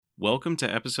Welcome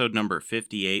to episode number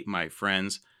 58, my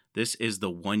friends. This is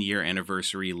the 1-year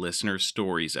anniversary Listener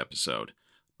Stories episode.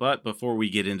 But before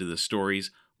we get into the stories,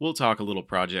 we'll talk a little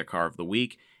Project Car of the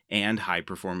Week and high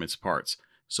performance parts.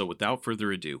 So without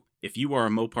further ado, if you are a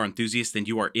Mopar enthusiast, then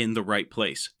you are in the right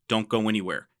place. Don't go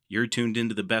anywhere. You're tuned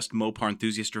into the best Mopar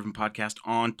enthusiast-driven podcast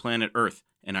on planet Earth,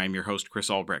 and I'm your host, Chris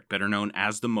Albrecht, better known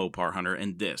as the Mopar Hunter,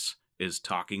 and this is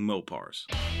Talking Mopars.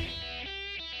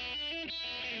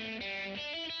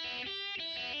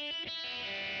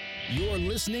 You're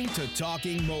listening to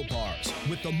Talking Mopars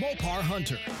with the Mopar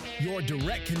Hunter, your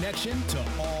direct connection to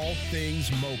all things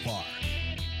Mopar.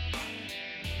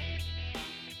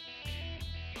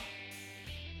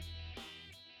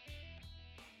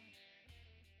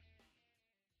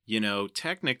 You know,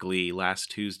 technically, last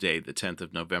Tuesday, the 10th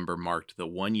of November, marked the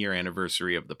 1-year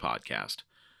anniversary of the podcast.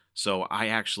 So I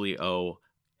actually owe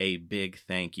a big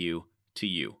thank you to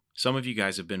you. Some of you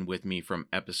guys have been with me from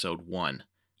episode 1.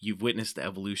 You've witnessed the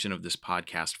evolution of this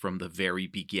podcast from the very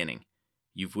beginning.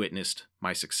 You've witnessed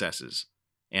my successes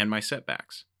and my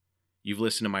setbacks. You've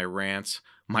listened to my rants,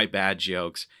 my bad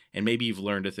jokes, and maybe you've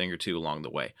learned a thing or two along the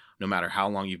way. No matter how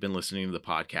long you've been listening to the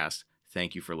podcast,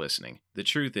 thank you for listening. The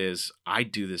truth is,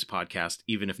 I'd do this podcast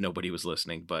even if nobody was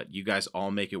listening, but you guys all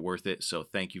make it worth it, so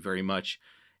thank you very much.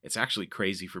 It's actually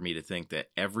crazy for me to think that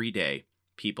every day,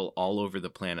 people all over the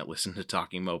planet listen to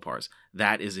Talking Mopars.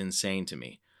 That is insane to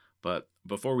me. But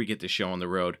before we get the show on the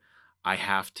road, I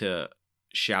have to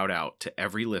shout out to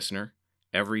every listener,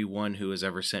 everyone who has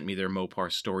ever sent me their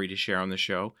Mopar story to share on the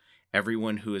show,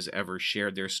 everyone who has ever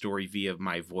shared their story via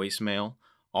my voicemail,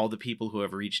 all the people who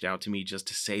have reached out to me just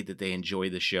to say that they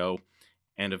enjoy the show,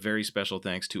 and a very special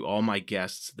thanks to all my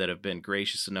guests that have been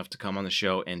gracious enough to come on the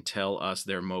show and tell us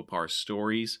their Mopar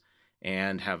stories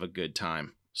and have a good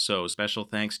time. So special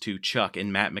thanks to Chuck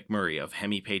and Matt McMurray of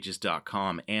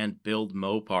HemiPages.com and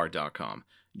BuildMopar.com,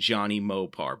 Johnny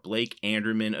Mopar, Blake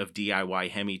Anderman of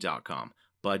DIYHemi.com,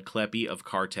 Bud Kleppy of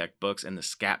CarTech Books and the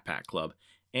Scat Pack Club,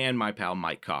 and my pal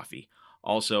Mike Coffey.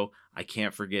 Also, I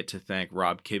can't forget to thank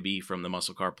Rob Kibbe from the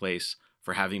Muscle Car Place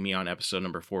for having me on episode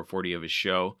number 440 of his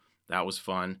show. That was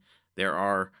fun. There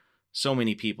are so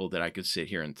many people that I could sit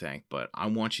here and thank, but I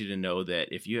want you to know that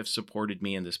if you have supported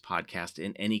me in this podcast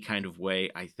in any kind of way,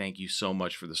 I thank you so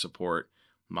much for the support.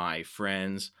 My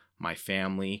friends, my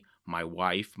family, my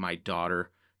wife, my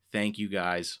daughter, thank you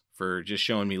guys for just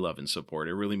showing me love and support.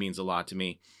 It really means a lot to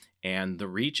me. And the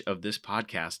reach of this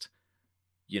podcast,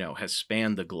 has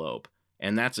spanned the globe.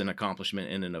 And that's an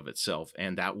accomplishment in and of itself.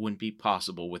 And that wouldn't be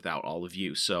possible without all of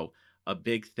you. So a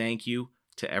big thank you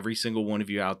to every single one of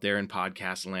you out there in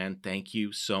podcast land. Thank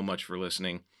you so much for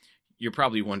listening. You're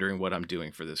probably wondering what I'm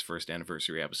doing for this first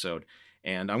anniversary episode.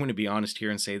 And I'm going to be honest here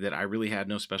and say that I really had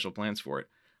no special plans for it.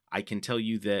 I can tell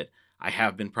you that I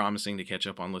have been promising to catch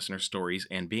up on listener stories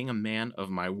and being a man of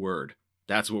my word.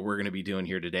 That's what we're going to be doing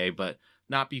here today, but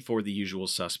not before the usual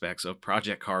suspects of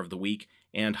Project Car of the Week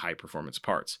and high performance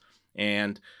parts.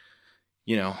 And,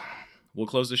 we'll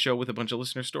close the show with a bunch of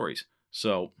listener stories.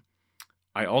 So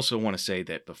I also want to say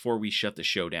that before we shut the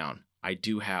show down, I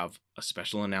do have a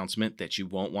special announcement that you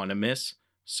won't want to miss.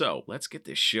 So let's get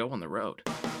this show on the road.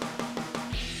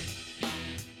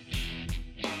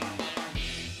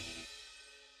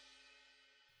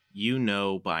 You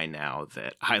know by now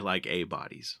that I like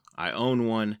A-bodies. I own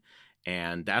one,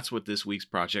 and that's what this week's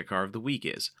Project Car of the Week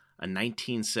is. A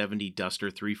 1970 Duster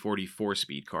 344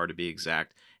 speed car to be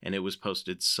exact, and it was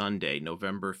posted Sunday,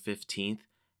 November 15th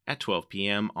at 12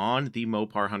 p.m. on the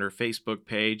Mopar Hunter Facebook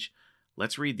page.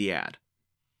 Let's read the ad.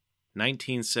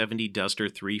 1970 Duster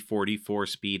 344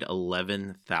 speed,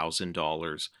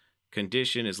 $11,000.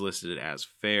 Condition is listed as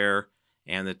fair,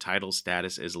 and the title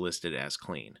status is listed as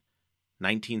clean.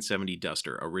 1970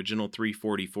 Duster, original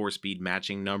 344 speed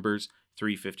matching numbers,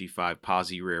 355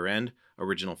 posi rear end,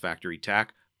 original factory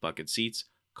tack, bucket seats.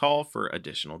 Call for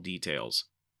additional details.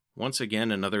 Once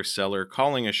again, another seller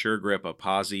calling a Sure Grip a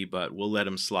posi, but we'll let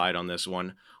him slide on this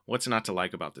one. What's not to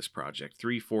like about this project?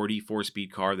 340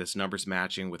 4-speed car that's numbers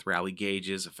matching with rally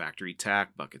gauges, a factory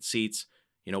tack, bucket seats.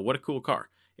 What a cool car.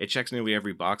 It checks nearly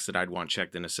every box that I'd want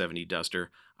checked in a 70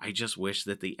 Duster. I just wish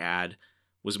that the ad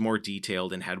was more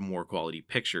detailed and had more quality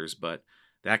pictures, but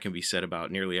that can be said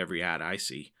about nearly every ad I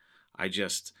see. I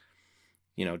just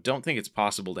don't think it's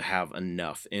possible to have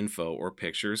enough info or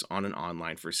pictures on an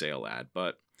online for sale ad.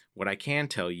 But what I can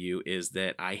tell you is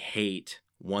that I hate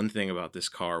one thing about this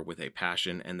car with a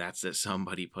passion, and that's that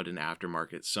somebody put an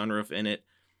aftermarket sunroof in it.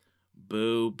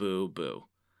 Boo, boo, boo.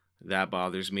 That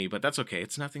bothers me, but that's okay.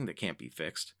 It's nothing that can't be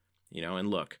fixed. And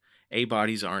look,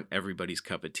 A-bodies aren't everybody's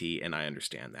cup of tea, and I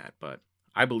understand that, but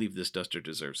I believe this Duster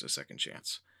deserves a second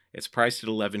chance. It's priced at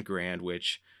 11 grand,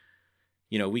 which,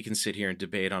 we can sit here and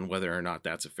debate on whether or not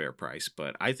that's a fair price,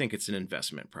 but I think it's an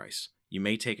investment price. You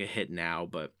may take a hit now,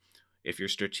 but if you're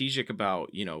strategic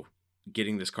about,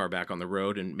 getting this car back on the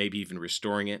road and maybe even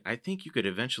restoring it, I think you could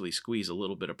eventually squeeze a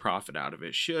little bit of profit out of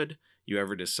it should you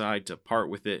ever decide to part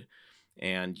with it.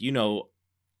 And,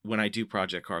 when I do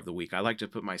Project Car of the Week, I like to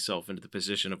put myself into the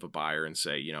position of a buyer and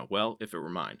say, well, if it were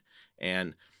mine.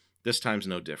 And this time's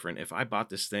no different. If I bought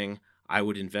this thing, I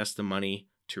would invest the money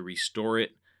to restore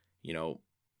it,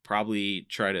 probably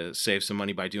try to save some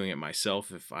money by doing it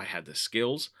myself if I had the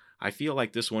skills. I feel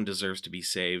like this one deserves to be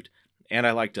saved. And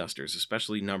I like dusters,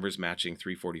 especially numbers matching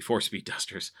 344 speed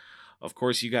dusters. Of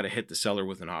course, you got to hit the seller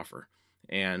with an offer.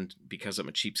 And because I'm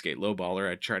a cheapskate lowballer,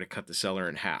 I'd try to cut the seller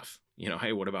in half.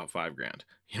 Hey, what about 5 grand?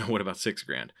 What about 6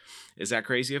 grand? Is that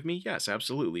crazy of me? Yes,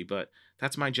 absolutely. But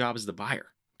that's my job as the buyer,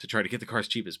 to try to get the car as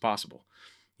cheap as possible.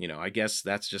 I guess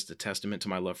that's just a testament to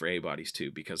my love for A-bodies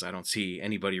too, because I don't see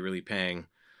anybody really paying,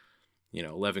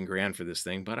 11 grand for this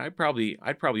thing. But I'd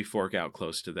probably fork out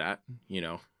close to that,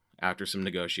 after some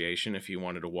negotiation if you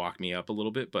wanted to walk me up a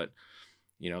little bit. But,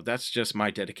 that's just my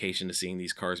dedication to seeing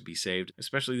these cars be saved,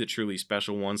 especially the truly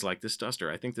special ones like this Duster.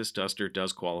 I think this Duster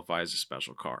does qualify as a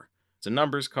special car. It's a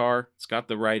numbers car. It's got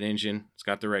the right engine. It's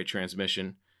got the right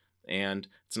transmission. And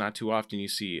it's not too often you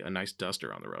see a nice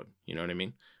Duster on the road. You know what I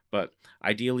mean? But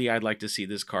ideally, I'd like to see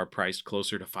this car priced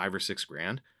closer to 5 or 6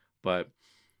 grand. But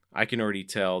I can already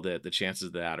tell that the chances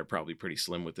of that are probably pretty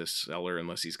slim with this seller.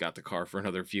 Unless he's got the car for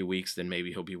another few weeks, then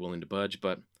maybe he'll be willing to budge.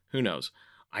 But who knows?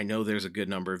 I know there's a good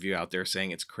number of you out there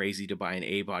saying it's crazy to buy an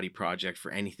A-body project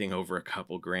for anything over a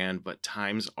couple grand, but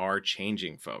times are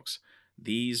changing, folks.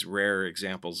 These rare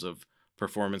examples of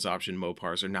performance option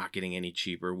Mopars are not getting any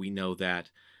cheaper. We know that.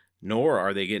 Nor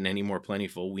are they getting any more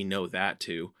plentiful. We know that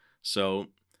too. So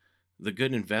the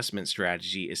good investment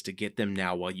strategy is to get them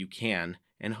now while you can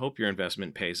and hope your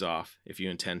investment pays off if you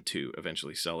intend to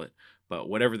eventually sell it. But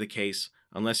whatever the case,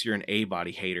 unless you're an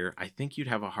A-body hater, I think you'd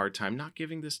have a hard time not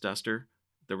giving this Duster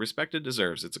the respect it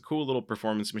deserves. It's a cool little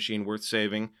performance machine worth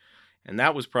saving. And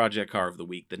that was Project Car of the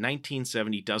Week, the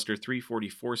 1970 Duster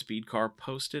 344 speed car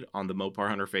posted on the Mopar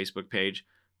Hunter Facebook page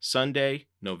Sunday,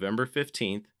 November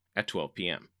 15th at 12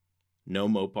 p.m. No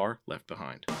Mopar left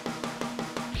behind.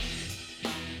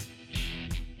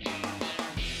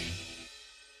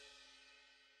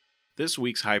 This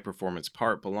week's high performance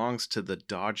part belongs to the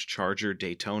Dodge Charger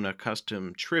Daytona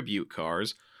Custom Tribute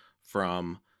cars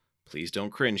from, please don't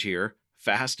cringe here,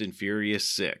 Fast and Furious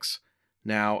 6.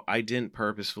 Now, I didn't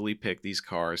purposefully pick these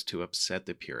cars to upset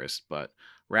the purists, but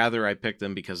rather I picked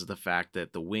them because of the fact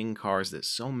that the wing cars that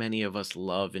so many of us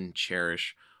love and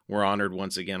cherish were honored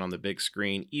once again on the big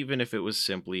screen, even if it was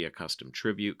simply a custom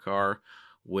tribute car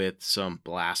with some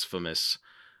blasphemous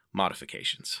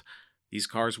modifications. These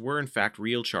cars were in fact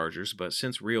real Chargers, but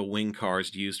since real wing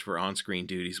cars used for on-screen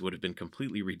duties would have been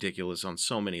completely ridiculous on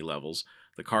so many levels,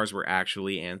 the cars were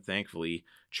actually, and thankfully,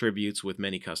 tributes with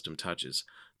many custom touches.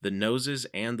 The noses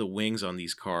and the wings on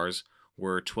these cars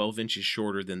were 12 inches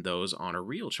shorter than those on a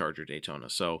real Charger Daytona.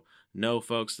 So, no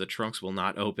folks, the trunks will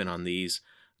not open on these.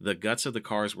 The guts of the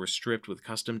cars were stripped with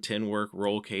custom tin work,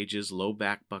 roll cages, low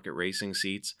back bucket racing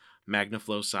seats,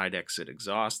 MagnaFlow side exit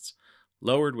exhausts,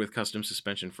 lowered with custom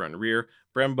suspension front and rear,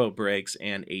 Brembo brakes,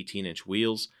 and 18-inch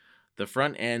wheels. The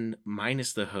front end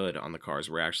minus the hood on the cars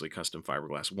were actually custom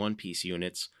fiberglass one-piece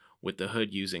units, with the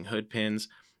hood using hood pins,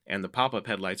 and the pop-up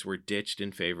headlights were ditched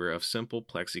in favor of simple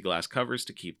plexiglass covers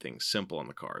to keep things simple on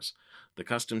the cars. The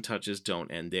custom touches don't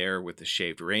end there, with the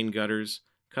shaved rain gutters,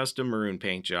 custom maroon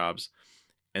paint jobs,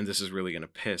 and this is really going to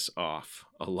piss off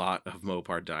a lot of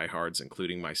Mopar diehards,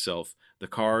 including myself. The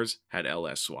cars had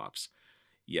LS swaps.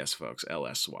 Yes, folks,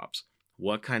 LS swaps.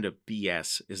 What kind of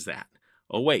BS is that?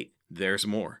 Oh wait, there's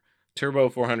more. Turbo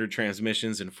 400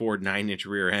 transmissions and Ford 9-inch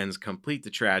rear ends complete the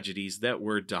tragedies that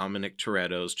were Dominic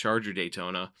Toretto's Charger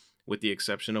Daytona, with the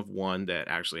exception of one that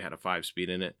actually had a 5-speed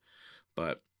in it.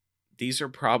 But these are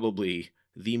probably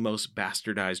the most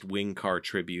bastardized wing car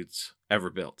tributes ever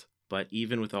built. But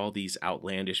even with all these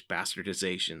outlandish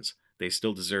bastardizations, they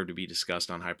still deserve to be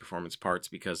discussed on High Performance Parts,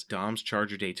 because Dom's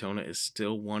Charger Daytona is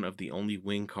still one of the only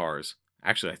wing cars.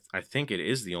 Actually, I think it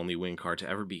is the only wing car to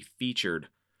ever be featured,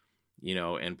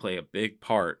 and play a big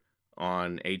part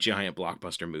on a giant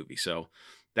blockbuster movie. So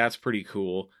that's pretty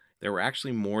cool. There were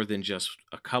actually more than just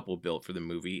a couple built for the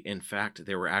movie. In fact,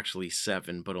 there were actually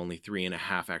 7, but only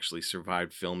 3.5 actually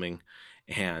survived filming.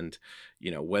 And,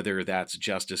 whether that's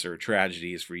justice or a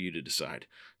tragedy is for you to decide.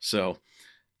 So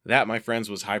that, my friends,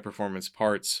 was High Performance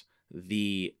Parts,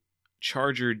 the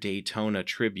Charger Daytona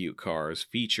tribute cars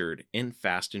featured in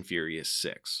Fast and Furious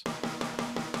 6.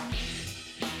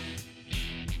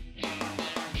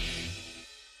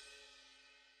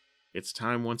 It's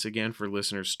time once again for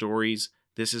listener stories.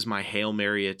 This is my Hail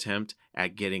Mary attempt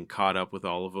at getting caught up with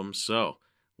all of them, so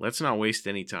let's not waste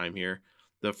any time here.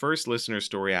 The first listener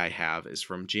story I have is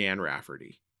from Jan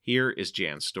Rafferty. Here is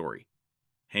Jan's story.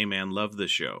 Hey man, love the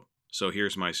show. So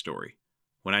here's my story.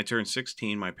 When I turned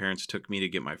 16, my parents took me to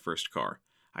get my first car.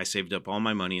 I saved up all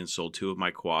my money and sold 2 of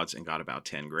my quads and got about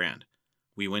 10 grand.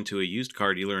 We went to a used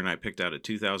car dealer and I picked out a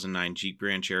 2009 Jeep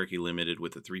Grand Cherokee Limited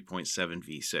with a 3.7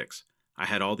 V6. I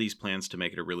had all these plans to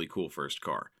make it a really cool first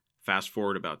car. Fast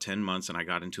forward about 10 months and I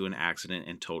got into an accident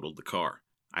and totaled the car.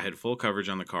 I had full coverage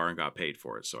on the car and got paid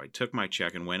for it, so I took my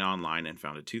check and went online and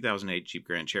found a 2008 Jeep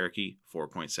Grand Cherokee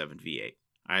 4.7 V8.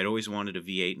 I had always wanted a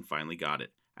V8 and finally got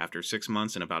it. After 6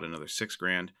 months and about another 6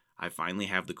 grand, I finally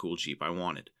have the cool Jeep I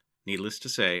wanted. Needless to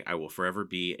say, I will forever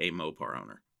be a Mopar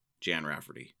owner. Jan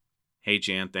Rafferty. Hey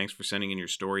Jan, thanks for sending in your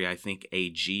story. I think a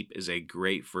Jeep is a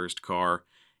great first car,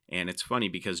 and it's funny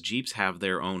because Jeeps have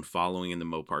their own following in the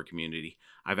Mopar community.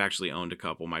 I've actually owned a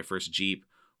couple. My first Jeep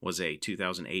was a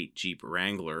 2008 Jeep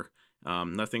Wrangler.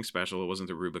 Nothing special. It wasn't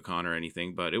the Rubicon or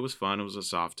anything, but it was fun. It was a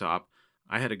soft top.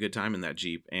 I had a good time in that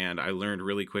Jeep, and I learned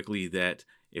really quickly that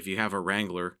if you have a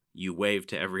Wrangler, you wave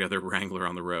to every other Wrangler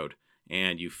on the road,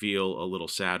 and you feel a little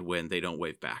sad when they don't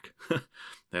wave back.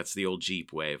 That's the old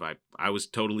Jeep wave. I was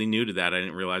totally new to that. I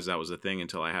didn't realize that was a thing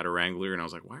until I had a Wrangler, and I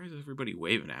was like, why is everybody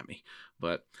waving at me?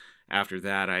 But after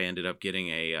that, I ended up getting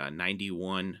a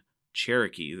 91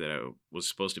 Cherokee that was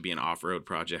supposed to be an off-road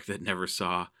project that never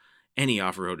saw any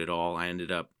off-road at all. I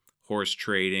ended up horse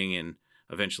trading and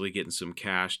eventually getting some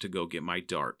cash to go get my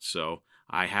Dart. So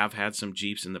I have had some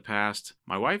Jeeps in the past.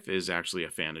 My wife is actually a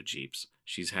fan of Jeeps.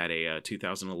 She's had a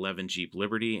 2011 Jeep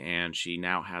Liberty, and she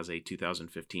now has a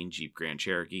 2015 Jeep Grand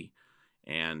Cherokee,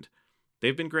 and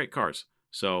they've been great cars.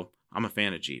 So I'm a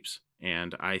fan of Jeeps,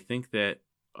 and I think that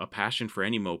a passion for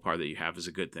any Mopar that you have is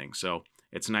a good thing. So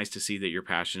it's nice to see that you're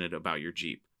passionate about your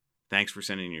Jeep. Thanks for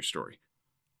sending your story.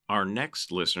 Our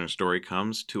next listener story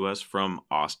comes to us from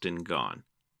Austin Gone.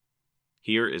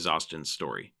 Here is Austin's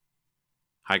story.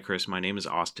 Hi Chris, my name is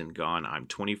Austin Gone. I'm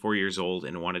 24 years old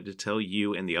and wanted to tell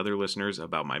you and the other listeners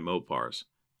about my Mopars.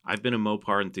 I've been a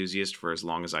Mopar enthusiast for as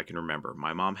long as I can remember.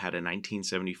 My mom had a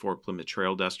 1974 Plymouth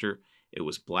Trail Duster. It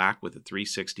was black with a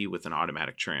 360 with an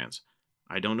automatic trans.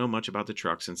 I don't know much about the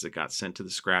truck since it got sent to the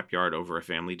scrapyard over a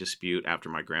family dispute after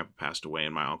my grandpa passed away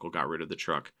and my uncle got rid of the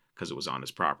truck because it was on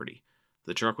his property.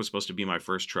 The truck was supposed to be my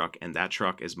first truck, and that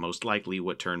truck is most likely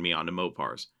what turned me on to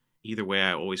Mopars. Either way,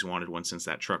 I always wanted one since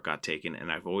that truck got taken,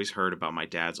 and I've always heard about my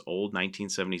dad's old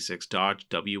 1976 Dodge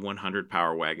W100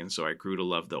 Power Wagon, so I grew to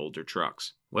love the older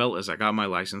trucks. Well, as I got my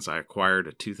license, I acquired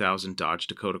a 2000 Dodge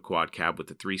Dakota Quad Cab with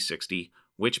the 360,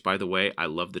 which, by the way, I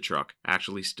love the truck.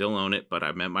 Actually still own it, but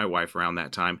I met my wife around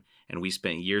that time, and we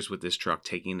spent years with this truck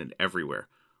taking it everywhere,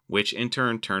 which in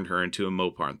turn turned her into a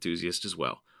Mopar enthusiast as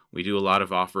well. We do a lot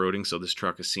of off-roading, so this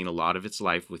truck has seen a lot of its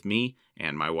life with me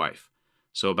and my wife.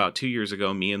 So about 2 years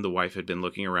ago, me and the wife had been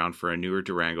looking around for a newer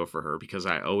Durango for her because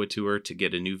I owe it to her to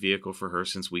get a new vehicle for her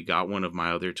since we got one of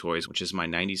my other toys, which is my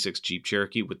 96 Jeep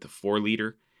Cherokee with the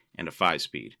 4-liter and a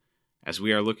 5-speed. As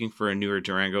we are looking for a newer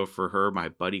Durango for her, my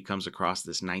buddy comes across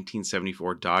this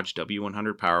 1974 Dodge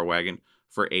W100 Power Wagon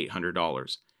for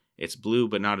 $800. It's blue,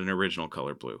 but not an original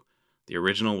color blue. The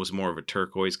original was more of a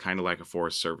turquoise, kind of like a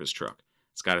Forest Service truck.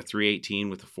 It's got a 318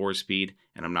 with a 4-speed,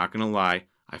 and I'm not going to lie,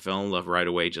 I fell in love right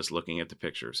away just looking at the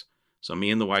pictures. So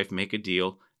me and the wife make a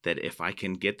deal that if I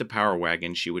can get the Power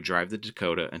Wagon, she would drive the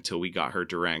Dakota until we got her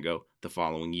Durango the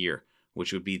following year,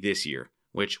 which would be this year,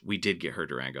 which we did get her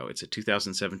Durango. It's a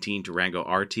 2017 Durango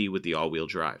RT with the all-wheel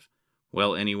drive.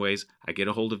 Well, anyways, I get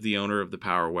a hold of the owner of the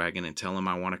Power Wagon and tell him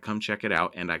I want to come check it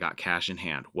out, and I got cash in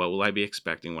hand. What will I be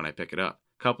expecting when I pick it up?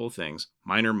 Couple things,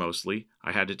 minor mostly.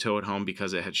 I had to tow it home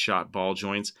because it had shot ball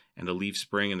joints and the leaf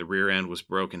spring in the rear end was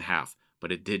broke in half,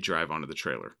 but it did drive onto the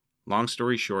trailer. Long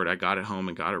story short, I got it home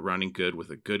and got it running good with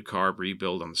a good carb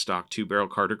rebuild on the stock 2-barrel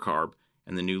Carter carb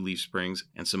and the new leaf springs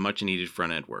and some much needed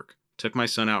front end work. Took my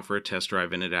son out for a test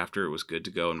drive in it after it was good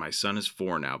to go, and my son is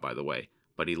 4 now, by the way.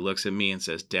 But he looks at me and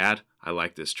says, "Dad, I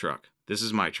like this truck. This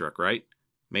is my truck, right?"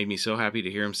 Made me so happy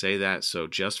to hear him say that, so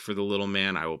just for the little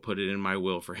man, I will put it in my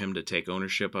will for him to take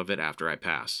ownership of it after I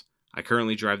pass. I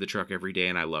currently drive the truck every day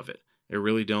and I love it. It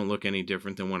really don't look any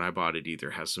different than when I bought it either.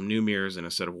 It has some new mirrors and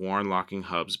a set of Warren locking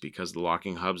hubs because the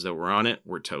locking hubs that were on it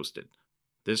were toasted.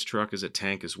 This truck is a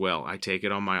tank as well. I take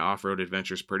it on my off-road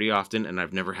adventures pretty often and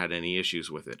I've never had any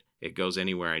issues with it. It goes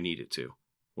anywhere I need it to.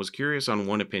 Was curious on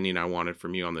one opinion I wanted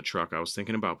from you on the truck. I was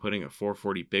thinking about putting a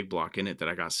 440 big block in it that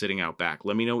I got sitting out back.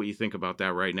 Let me know what you think about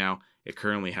that right now. It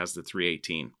currently has the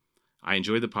 318. I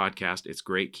enjoy the podcast. It's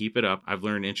great. Keep it up. I've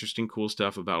learned interesting, cool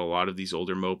stuff about a lot of these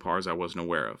older Mopars I wasn't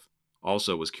aware of.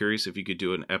 Also, was curious if you could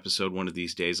do an episode one of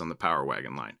these days on the Power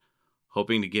Wagon line.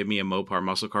 Hoping to get me a Mopar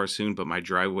muscle car soon, but my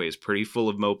driveway is pretty full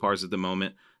of Mopars at the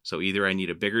moment, so either I need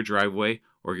a bigger driveway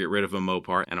or get rid of a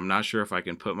Mopar, and I'm not sure if I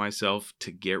can put myself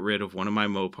to get rid of one of my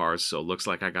Mopars, so it looks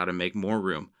like I gotta make more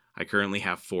room. I currently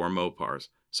have 4 Mopars.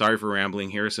 Sorry for rambling.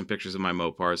 Here are some pictures of my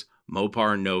Mopars.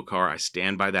 Mopar, no car. I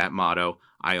stand by that motto.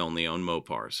 I only own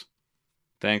Mopars.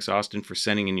 Thanks, Austin, for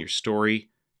sending in your story.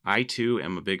 I, too,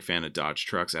 am a big fan of Dodge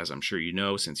trucks, as I'm sure you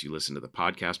know since you listen to the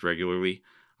podcast regularly.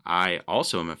 I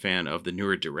also am a fan of the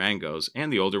newer Durangos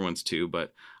and the older ones too,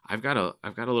 but I've got a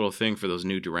little thing for those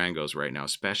new Durangos right now,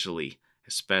 especially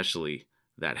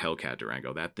that Hellcat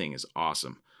Durango. That thing is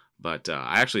awesome. But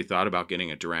I actually thought about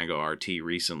getting a Durango RT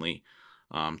recently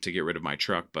to get rid of my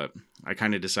truck, but I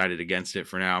kind of decided against it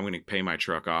for now. I'm going to pay my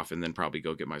truck off and then probably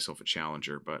go get myself a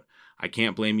Challenger. But I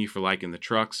can't blame you for liking the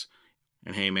trucks.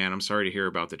 And hey, man, I'm sorry to hear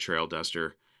about the Trail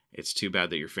Duster. It's too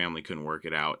bad that your family couldn't work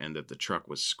it out and that the truck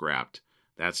was scrapped.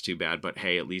 That's too bad, but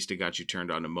hey, at least it got you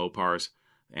turned on to Mopars,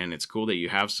 and it's cool that you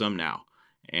have some now.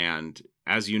 And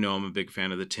as you know, I'm a big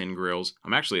fan of the tin grills.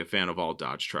 I'm actually a fan of all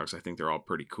Dodge trucks. I think they're all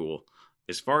pretty cool.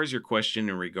 As far as your question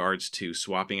in regards to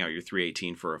swapping out your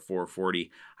 318 for a 440,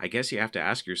 I guess you have to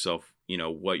ask yourself,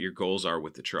 what your goals are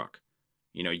with the truck.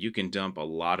 You can dump a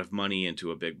lot of money into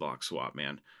a big block swap,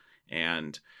 man.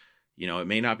 And, it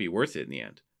may not be worth it in the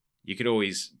end. You could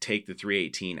always take the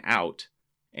 318 out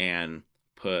and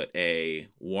put a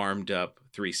warmed up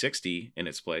 360 in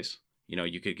its place.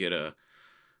 You could get a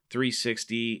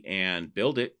 360 and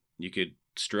build it. You could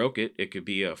stroke it. It could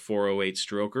be a 408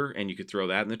 stroker, and you could throw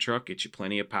that in the truck, get you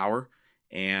plenty of power,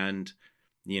 and,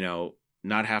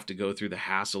 not have to go through the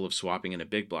hassle of swapping in a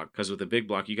big block. Because with a big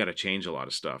block, you got to change a lot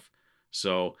of stuff.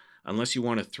 So unless you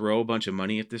want to throw a bunch of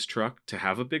money at this truck to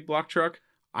have a big block truck,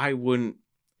 I wouldn't.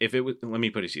 Let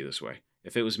me put it to you this way.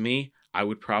 If it was me, I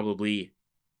would probably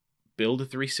build a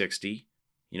 360,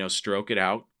 stroke it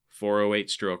out, 408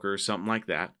 stroker, something like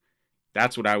that.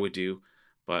 That's what I would do.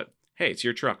 But hey, it's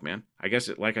your truck, man. I guess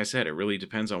like I said, it really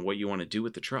depends on what you want to do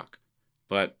with the truck.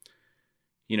 But,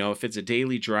 if it's a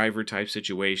daily driver type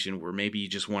situation where maybe you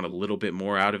just want a little bit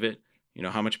more out of it,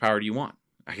 how much power do you want?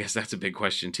 I guess that's a big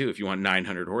question too. If you want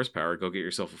 900 horsepower, go get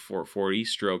yourself a 440,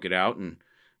 stroke it out, and,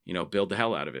 build the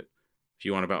hell out of it. If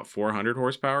you want about 400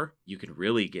 horsepower, you can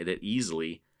really get it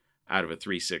easily out of a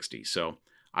 360. So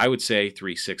I would say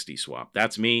 360 swap.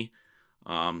 That's me.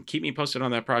 Keep me posted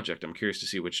on that project. I'm curious to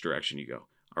see which direction you go.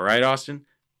 All right, Austin?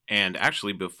 And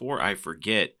actually, before I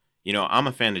forget, I'm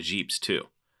a fan of Jeeps too.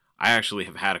 I actually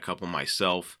have had a couple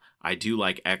myself. I do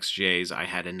like XJs. I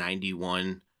had a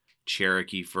 91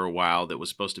 Cherokee for a while that was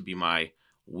supposed to be my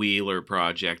wheeler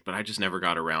project, but I just never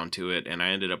got around to it. And I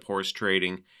ended up horse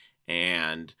trading,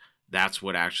 and that's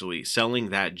what actually, selling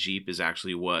that Jeep is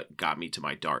actually what got me to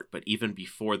my Dart. But even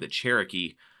before the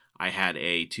Cherokee, I had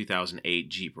a 2008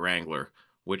 Jeep Wrangler,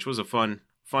 which was a fun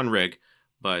rig,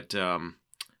 but I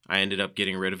ended up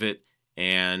getting rid of it.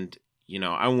 And,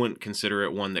 I wouldn't consider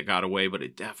it one that got away, but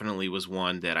it definitely was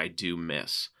one that I do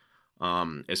miss.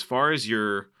 As far as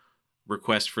your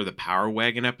request for the Power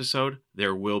Wagon episode,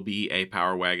 there will be a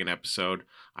Power Wagon episode.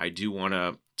 I do want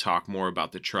to talk more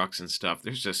about the trucks and stuff.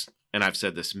 There's just, and I've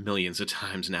said this millions of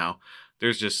times now,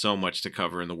 there's just so much to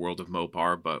cover in the world of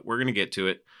Mopar, but we're going to get to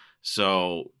it.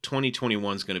 So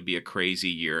 2021 is going to be a crazy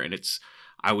year, and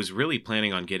I was really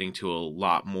planning on getting to a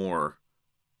lot more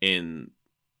in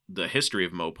the history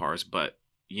of Mopars, but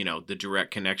the Direct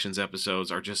Connections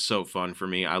episodes are just so fun for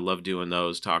me. I love doing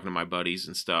those, talking to my buddies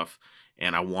and stuff,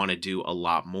 and I want to do a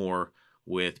lot more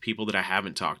with people that I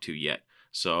haven't talked to yet.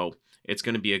 So it's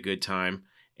going to be a good time,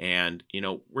 and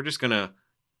we're going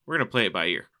to play it by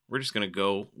ear. We're just going to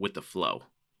go with the flow.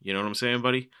 You know what I'm saying,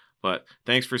 buddy? But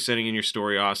thanks for sending in your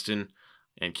story, Austin,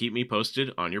 and keep me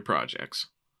posted on your projects.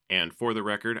 And for the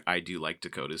record, I do like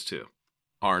Dakotas too.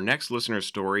 Our next listener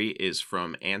story is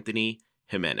from Anthony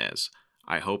Jimenez.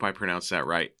 I hope I pronounced that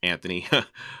right, Anthony.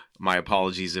 My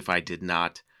apologies if I did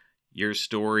not. Your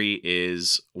story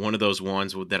is one of those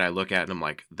ones that I look at and I'm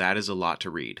like, that is a lot to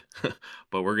read.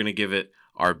 But we're going to give it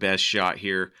our best shot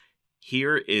here.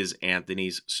 Here is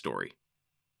Anthony's story.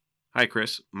 Hi,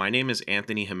 Chris. My name is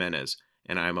Anthony Jimenez,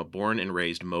 and I am a born and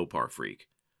raised Mopar freak.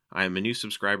 I am a new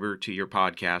subscriber to your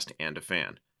podcast and a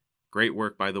fan. Great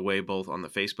work, by the way, both on the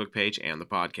Facebook page and the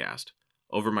podcast.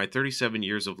 Over my 37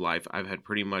 years of life, I've had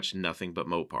pretty much nothing but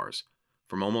Mopars.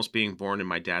 From almost being born in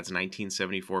my dad's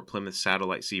 1974 Plymouth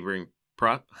Satellite Sebring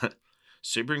Pruss.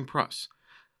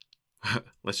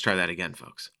 Let's try that again,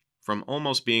 folks. From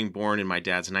almost being born in my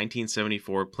dad's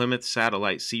 1974 Plymouth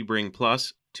Satellite Sebring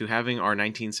Plus to having our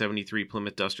 1973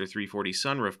 Plymouth Duster 340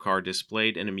 sunroof car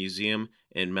displayed in a museum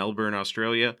in Melbourne,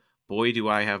 Australia, boy do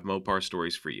I have Mopar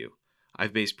stories for you.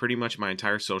 I've based pretty much my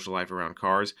entire social life around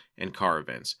cars and car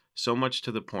events, so much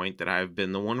to the point that I have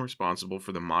been the one responsible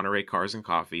for the Monterey Cars and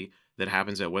Coffee that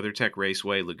happens at WeatherTech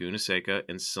Raceway, Laguna Seca,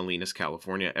 in Salinas,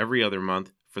 California every other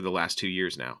month for the last 2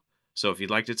 years now. So if you'd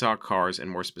like to talk cars and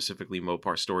more specifically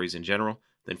Mopar stories in general,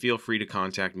 then feel free to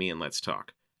contact me and let's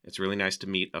talk. It's really nice to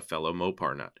meet a fellow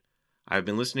Mopar nut. I've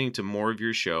been listening to more of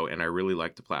your show and I really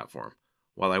like the platform.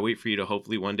 While I wait for you to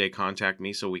hopefully one day contact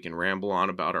me so we can ramble on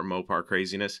about our Mopar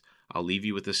craziness, I'll leave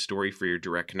you with a story for your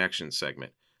Direct Connections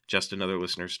segment. Just another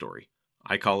listener story.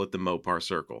 I call it the Mopar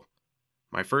Circle.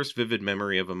 My first vivid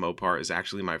memory of a Mopar is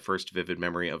actually my first vivid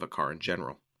memory of a car in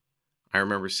general. I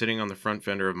remember sitting on the front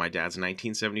fender of my dad's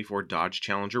 1974 Dodge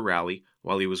Challenger Rally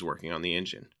while he was working on the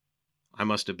engine. I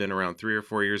must have been around 3 or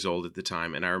 4 years old at the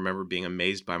time, and I remember being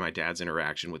amazed by my dad's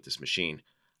interaction with this machine.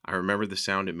 I remember the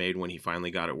sound it made when he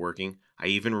finally got it working. I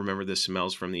even remember the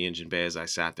smells from the engine bay as I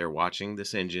sat there watching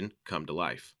this engine come to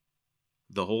life.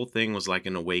 The whole thing was like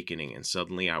an awakening, and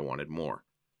suddenly I wanted more.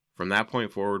 From that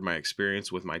point forward, my experience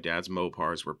with my dad's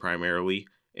Mopars were primarily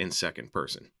in second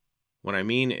person. What I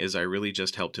mean is I really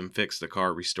just helped him fix the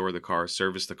car, restore the car,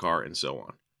 service the car, and so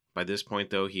on. By this point,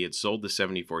 though, he had sold the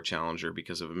 74 Challenger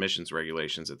because of emissions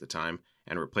regulations at the time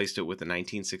and replaced it with the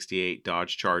 1968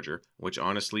 Dodge Charger, which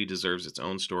honestly deserves its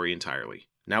own story entirely.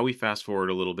 Now we fast forward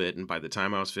a little bit, and by the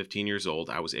time I was 15 years old,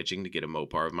 I was itching to get a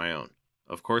Mopar of my own.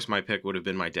 Of course, my pick would have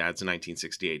been my dad's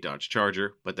 1968 Dodge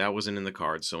Charger, but that wasn't in the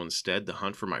cards, so instead, the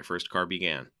hunt for my first car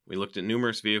began. We looked at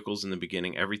numerous vehicles in the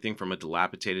beginning, everything from a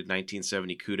dilapidated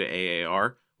 1970 Cuda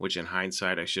AAR, which in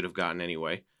hindsight I should have gotten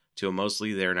anyway, to a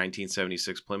mostly their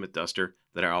 1976 Plymouth Duster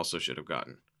that I also should have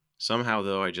gotten. Somehow,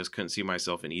 though, I just couldn't see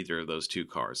myself in either of those two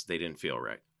cars. They didn't feel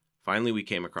right. Finally, we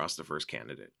came across the first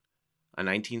candidate. A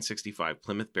 1965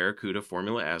 Plymouth Barracuda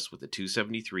Formula S with a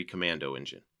 273 Commando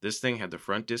engine. This thing had the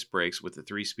front disc brakes with a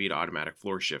 3-speed automatic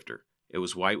floor shifter. It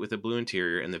was white with a blue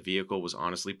interior, and the vehicle was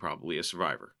honestly probably a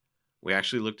survivor. We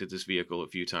actually looked at this vehicle a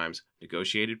few times,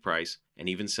 negotiated price, and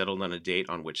even settled on a date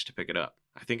on which to pick it up.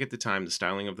 I think at the time the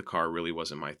styling of the car really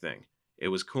wasn't my thing. It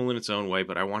was cool in its own way,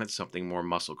 but I wanted something more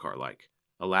muscle car-like.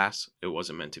 Alas, it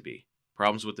wasn't meant to be.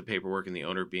 Problems with the paperwork and the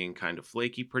owner being kind of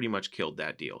flaky pretty much killed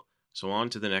that deal. So on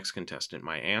to the next contestant,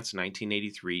 my aunt's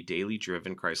 1983 daily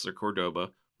driven Chrysler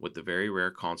Cordoba with the very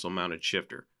rare console-mounted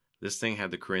shifter. This thing had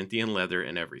the Corinthian leather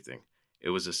and everything.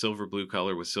 It was a silver blue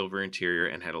color with silver interior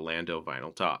and had a Lando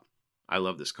vinyl top. I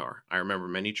love this car. I remember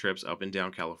many trips up and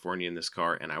down California in this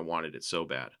car, and I wanted it so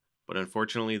bad. But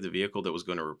unfortunately, the vehicle that was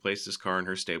going to replace this car in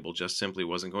her stable just simply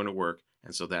wasn't going to work,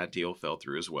 and so that deal fell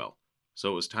through as well.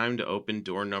 So it was time to open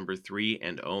door number 3,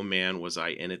 and oh man, was I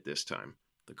in it this time.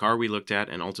 The car we looked at,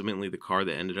 and ultimately the car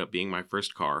that ended up being my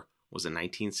first car, was a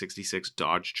 1966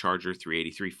 Dodge Charger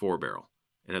 383 4-barrel.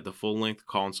 It had the full-length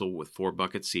console with 4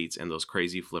 bucket seats and those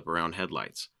crazy flip-around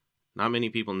headlights. Not many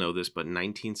people know this, but in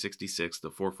 1966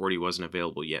 the 440 wasn't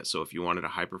available yet, so if you wanted a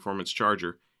high-performance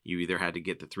Charger, you either had to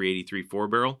get the 383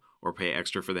 4-barrel or pay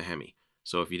extra for the Hemi.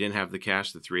 So if you didn't have the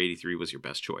cash, the 383 was your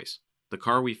best choice. The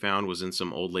car we found was in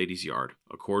some old lady's yard,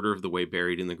 a quarter of the way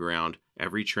buried in the ground,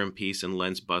 every trim piece and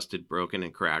lens busted, broken,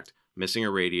 and cracked, missing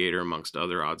a radiator amongst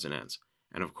other odds and ends.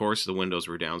 And of course the windows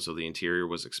were down, so the interior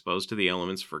was exposed to the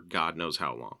elements for God knows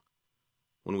how long.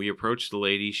 When we approached the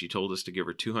lady, she told us to give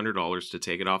her $200 to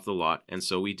take it off the lot, and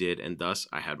so we did, and thus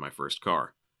I had my first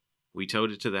car. We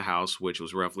towed it to the house, which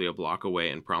was roughly a block away,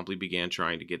 and promptly began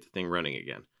trying to get the thing running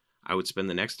again. I would spend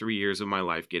the next 3 years of my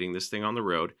life getting this thing on the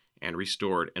road and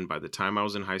restored, and by the time I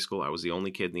was in high school, I was the only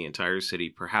kid in the entire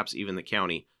city, perhaps even the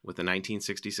county, with a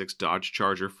 1966 Dodge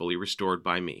Charger fully restored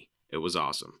by me. It was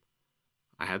awesome.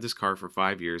 I had this car for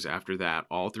 5 years. After that,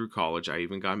 all through college, I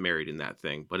even got married in that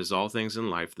thing. But as all things in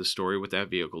life, the story with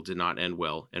that vehicle did not end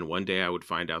well, and one day I would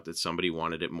find out that somebody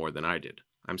wanted it more than I did.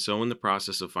 I'm so in the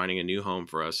process of finding a new home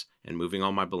for us and moving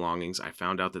all my belongings, I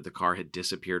found out that the car had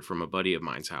disappeared from a buddy of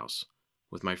mine's house.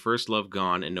 With my first love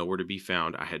gone and nowhere to be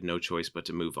found, I had no choice but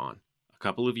to move on. A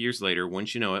couple of years later,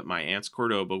 wouldn't you know it, my aunt's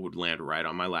Cordoba would land right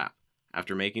on my lap.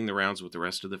 After making the rounds with the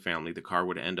rest of the family, the car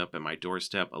would end up at my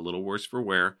doorstep, a little worse for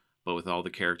wear, but with all the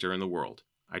character in the world.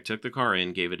 I took the car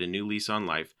in, gave it a new lease on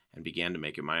life, and began to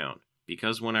make it my own.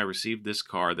 Because when I received this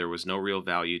car there was no real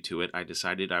value to it, I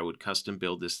decided I would custom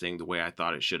build this thing the way I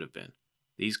thought it should have been.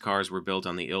 These cars were built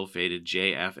on the ill-fated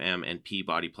JFM and P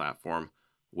body platform,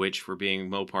 which, for being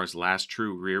Mopar's last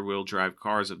true rear-wheel drive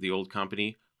cars of the old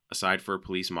company, aside for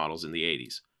police models in the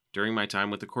 80s. During my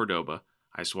time with the Cordoba,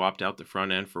 I swapped out the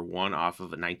front end for one off of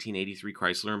a 1983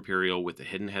 Chrysler Imperial with the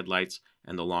hidden headlights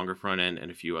and the longer front end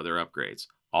and a few other upgrades,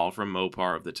 all from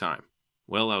Mopar of the time.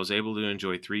 Well, I was able to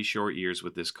enjoy 3 short years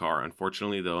with this car.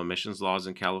 Unfortunately, though, emissions laws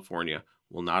in California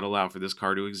will not allow for this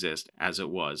car to exist as it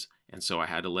was, and so I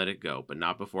had to let it go, but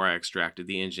not before I extracted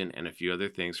the engine and a few other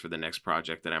things for the next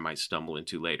project that I might stumble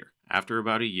into later. After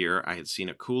about a year, I had seen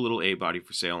a cool little A-body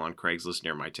for sale on Craigslist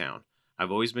near my town.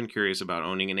 I've always been curious about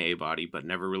owning an A-body, but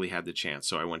never really had the chance,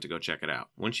 so I went to go check it out.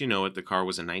 Once you know it, the car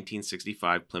was a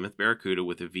 1965 Plymouth Barracuda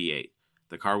with a V8.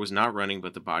 The car was not running,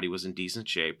 but the body was in decent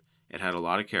shape. It had a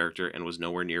lot of character and was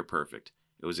nowhere near perfect.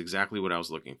 It was exactly what I was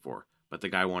looking for, but the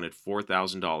guy wanted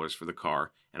 $4,000 for the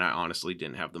car, and I honestly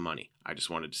didn't have the money. I just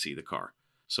wanted to see the car.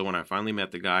 So when I finally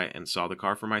met the guy and saw the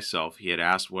car for myself, he had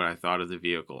asked what I thought of the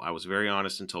vehicle. I was very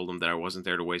honest and told him that I wasn't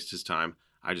there to waste his time.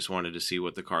 I just wanted to see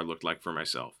what the car looked like for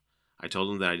myself. I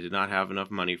told him that I did not have enough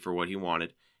money for what he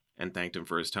wanted and thanked him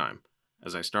for his time.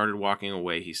 As I started walking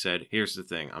away, he said, "Here's the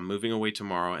thing, I'm moving away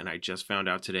tomorrow, and I just found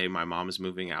out today my mom is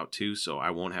moving out too, so I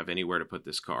won't have anywhere to put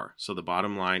this car. So the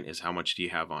bottom line is, how much do you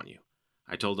have on you?"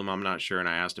 I told him I'm not sure, and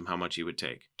I asked him how much he would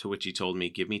take, to which he told me,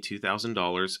 "Give me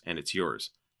 $2,000 and it's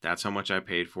yours. That's how much I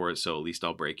paid for it, so at least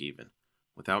I'll break even."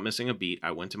 Without missing a beat,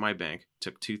 I went to my bank,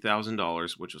 took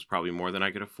 $2,000, which was probably more than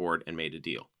I could afford, and made a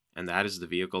deal. And that is the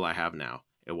vehicle I have now.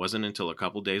 It wasn't until a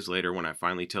couple days later when I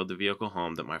finally towed the vehicle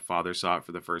home that my father saw it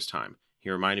for the first time. He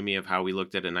reminded me of how we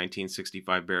looked at a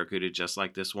 1965 Barracuda just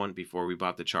like this one before we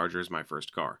bought the Charger as my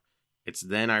first car. It's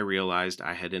then I realized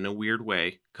I had, in a weird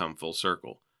way, come full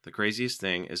circle. The craziest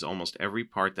thing is almost every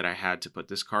part that I had to put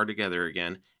this car together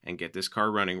again and get this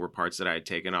car running were parts that I had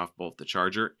taken off both the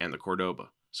Charger and the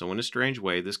Cordoba. So in a strange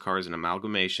way, this car is an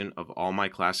amalgamation of all my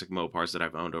classic Mopars that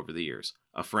I've owned over the years.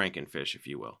 A Frankenfish, if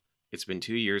you will. It's been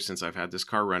 2 years since I've had this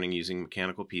car running using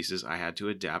mechanical pieces I had to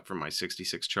adapt from my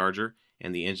 66 Charger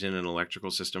and the engine and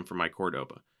electrical system for my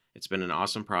Cordoba. It's been an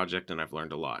awesome project and I've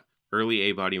learned a lot. Early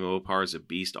A-body Mopar is a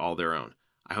beast all their own.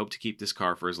 I hope to keep this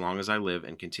car for as long as I live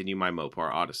and continue my Mopar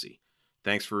odyssey.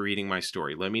 Thanks for reading my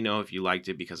story. Let me know if you liked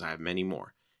it because I have many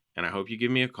more. And I hope you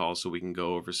give me a call so we can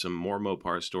go over some more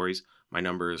Mopar stories. My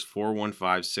number is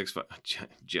 415-65...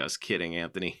 Just kidding,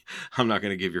 Anthony. I'm not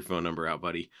going to give your phone number out,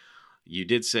 buddy. You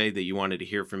did say that you wanted to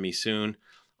hear from me soon.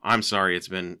 I'm sorry it's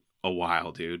been a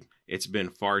while, dude. It's been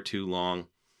far too long.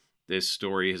 This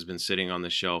story has been sitting on the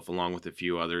shelf along with a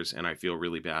few others, and I feel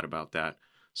really bad about that.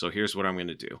 So here's what I'm going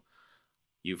to do.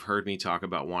 You've heard me talk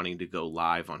about wanting to go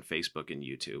live on Facebook and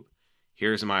YouTube.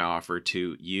 Here's my offer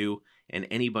to you and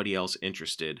anybody else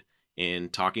interested in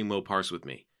talking Mopars with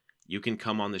me. You can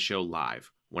come on the show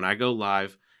live. When I go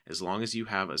live, as long as you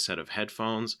have a set of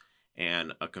headphones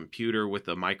and a computer with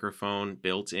a microphone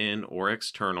built in or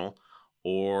external,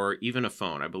 or even a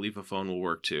phone. I believe a phone will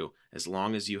work too. As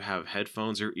long as you have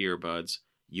headphones or earbuds,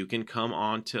 you can come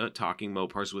on to Talking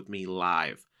Mopars with me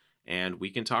live, and we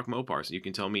can talk Mopars. You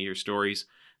can tell me your stories.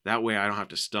 That way I don't have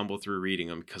to stumble through reading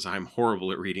them because I'm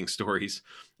horrible at reading stories,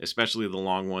 especially the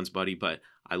long ones, buddy. But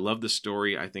I love the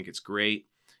story. I think it's great.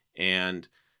 And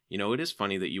you know, it is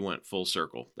funny that you went full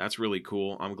circle. That's really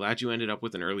cool. I'm glad you ended up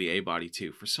with an early A-body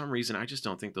too. For some reason, I just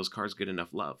don't think those cars get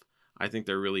enough love. I think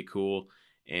they're really cool,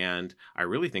 and I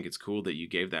really think it's cool that you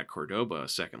gave that Cordoba a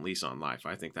second lease on life.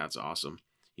 I think that's awesome.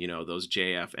 You know, those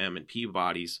JF, M, and P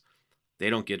bodies, they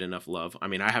don't get enough love. I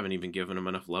mean, I haven't even given them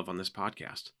enough love on this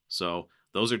podcast. So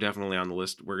those are definitely on the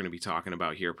list we're going to be talking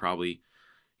about here probably.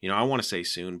 You know, I want to say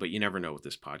soon, but you never know with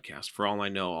this podcast. For all I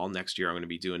know, all next year I'm going to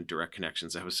be doing Direct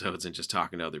Connections episodes and just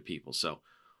talking to other people. So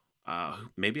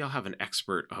maybe I'll have an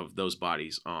expert of those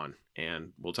bodies on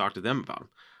and we'll talk to them about them.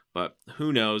 But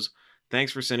who knows?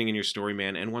 Thanks for sending in your story,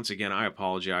 man. And once again, I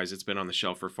apologize. It's been on the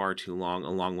shelf for far too long,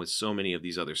 along with so many of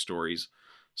these other stories.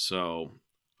 So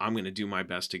I'm going to do my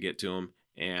best to get to them.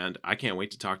 And I can't wait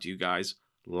to talk to you guys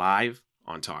live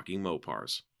on Talking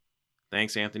Mopars.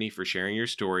 Thanks, Anthony, for sharing your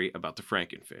story about the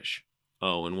Frankenfish.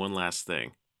 Oh, and one last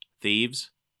thing.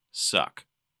 Thieves suck.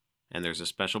 And there's a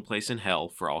special place in hell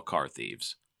for all car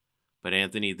thieves. But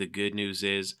Anthony, the good news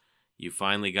is you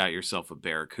finally got yourself a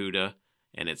Barracuda,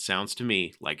 and it sounds to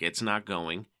me like it's not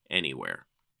going anywhere.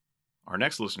 Our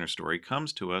next listener story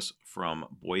comes to us from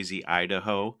Boise,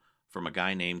 Idaho, from a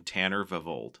guy named Tanner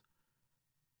Vavold.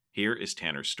 Here is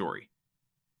Tanner's story.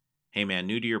 Hey man,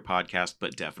 new to your podcast,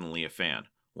 but definitely a fan.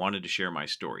 Wanted to share my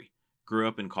story. Grew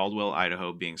up in Caldwell,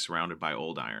 Idaho, being surrounded by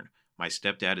old iron. My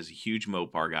stepdad is a huge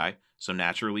Mopar guy, so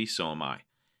naturally, so am I.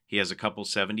 He has a couple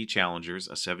 70 Challengers,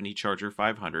 a 70 Charger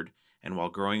 500, and while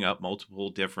growing up, multiple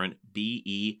different B,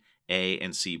 E, A,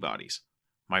 and C bodies.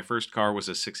 My first car was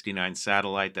a 69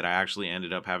 Satellite that I actually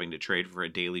ended up having to trade for a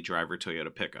daily driver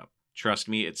Toyota pickup. Trust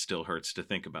me, it still hurts to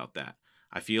think about that.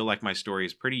 I feel like my story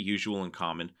is pretty usual and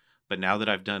common, but now that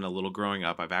I've done a little growing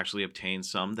up, I've actually obtained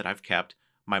some that I've kept.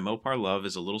 My Mopar love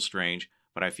is a little strange,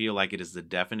 but I feel like it is the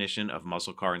definition of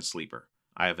muscle car and sleeper.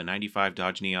 I have a 95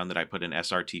 Dodge Neon that I put an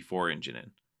SRT4 engine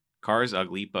in. Car is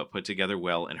ugly, but put together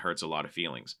well and hurts a lot of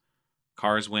feelings.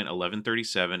 Cars went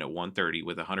 1137 at 130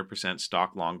 with 100%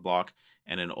 stock long block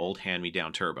and an old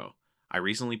hand-me-down turbo. I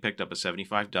recently picked up a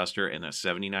 75 Duster and a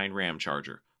 79 Ram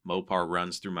Charger. Mopar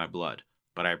runs through my blood.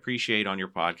 But I appreciate on your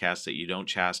podcast that you don't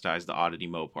chastise the oddity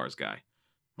Mopars guy.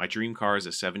 My dream car is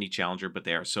a 70 Challenger, but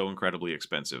they are so incredibly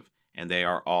expensive, and they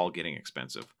are all getting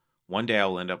expensive. One day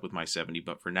I'll end up with my 70,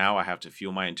 but for now I have to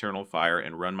fuel my internal fire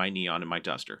and run my Neon in my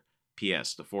Duster.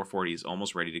 P.S. The 440 is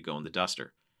almost ready to go in the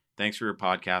Duster. Thanks for your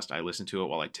podcast. I listen to it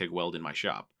while I TIG weld in my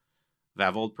shop.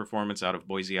 Vavold Performance out of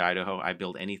Boise, Idaho. I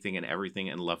build anything and everything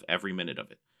and love every minute of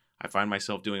it. I find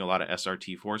myself doing a lot of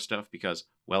SRT4 stuff because,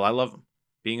 well, I love them.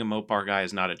 Being a Mopar guy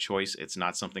is not a choice. It's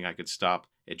not something I could stop.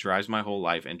 It drives my whole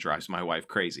life and drives my wife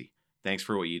crazy. Thanks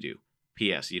for what you do.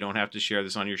 P.S. You don't have to share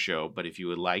this on your show, but if you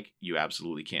would like, you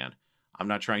absolutely can. I'm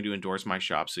not trying to endorse my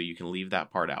shop, so you can leave that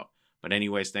part out. But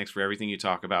anyways, thanks for everything you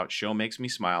talk about. Show makes me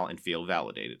smile and feel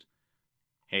validated.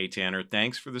 Hey, Tanner,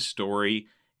 thanks for the story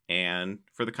and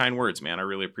for the kind words, man. I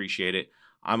really appreciate it.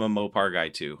 I'm a Mopar guy,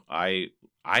 too. I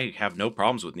have no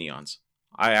problems with Neons.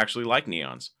 I actually like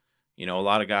Neons. You know, a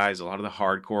lot of guys, a lot of the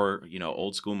hardcore,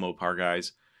 old school Mopar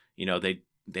guys,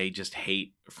 they just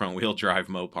hate front wheel drive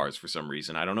Mopars for some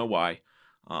reason. I don't know why.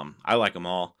 I like them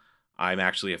all. I'm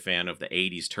actually a fan of the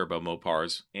 80s turbo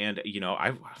Mopars. And,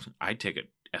 I'd take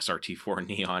a SRT4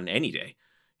 Neon any day.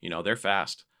 They're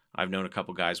fast. I've known a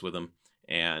couple guys with them.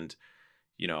 And,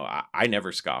 I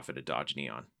never scoff at a Dodge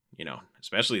Neon,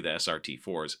 especially the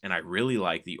SRT4s. And I really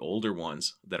like the older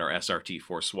ones that are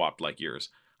SRT4 swapped like yours.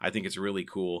 I think it's really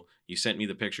cool. You sent me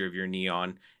the picture of your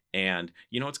Neon, and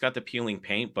it's got the peeling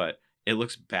paint, but it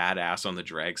looks badass on the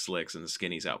drag slicks and the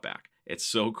skinnies out back. It's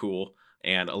so cool.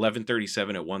 And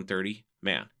 1137 at 130,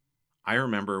 man, I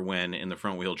remember when in the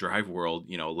front wheel drive world,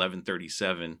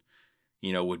 1137,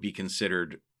 would be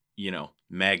considered,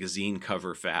 magazine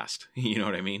cover fast. You know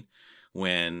what I mean?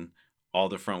 When all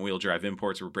the front wheel drive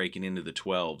imports were breaking into the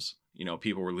 12s,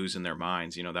 people were losing their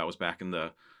minds. That was back in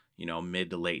the,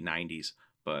 mid to late 90s.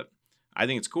 But I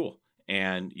think it's cool.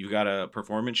 And you got a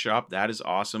performance shop. That is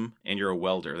awesome. And you're a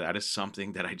welder. That is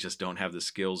something that I just don't have the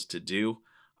skills to do.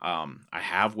 I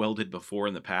have welded before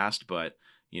in the past, but,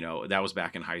 that was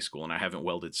back in high school and I haven't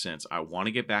welded since. I want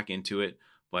to get back into it,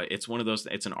 but it's one of those,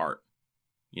 it's an art.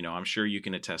 I'm sure you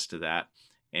can attest to that.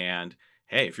 And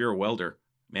hey, if you're a welder,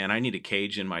 man, I need a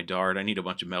cage in my Dart. I need a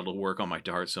bunch of metal work on my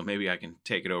Dart. So maybe I can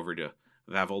take it over to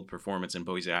Vavold Performance in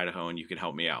Boise, Idaho, and you can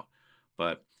help me out.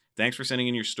 But thanks for sending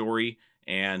in your story,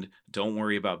 and don't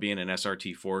worry about being an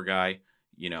SRT4 guy.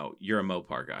 You're a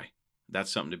Mopar guy.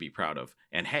 That's something to be proud of.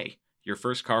 And hey, your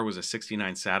first car was a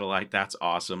 69 Satellite. That's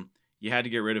awesome. You had to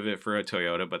get rid of it for a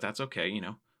Toyota, but that's okay.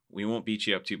 We won't beat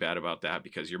you up too bad about that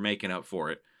because you're making up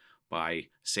for it by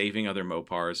saving other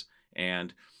Mopars.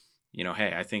 And,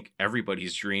 hey, I think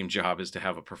everybody's dream job is to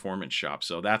have a performance shop.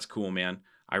 So that's cool, man.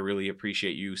 I really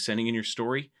appreciate you sending in your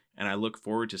story, and I look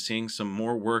forward to seeing some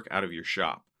more work out of your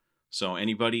shop. So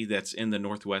anybody that's in the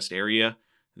Northwest area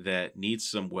that needs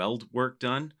some weld work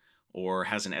done or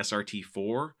has an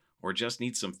SRT4 or just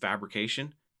needs some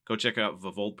fabrication, go check out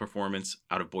Vavold Performance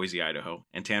out of Boise, Idaho.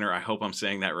 And Tanner, I hope I'm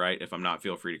saying that right. If I'm not,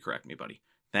 feel free to correct me, buddy.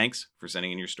 Thanks for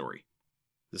sending in your story.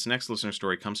 This next listener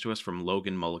story comes to us from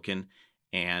Logan Mulliken,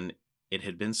 and it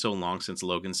had been so long since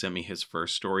Logan sent me his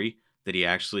first story that he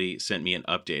actually sent me an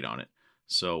update on it.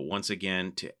 So once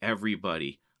again, to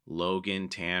everybody, Logan,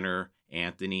 Tanner,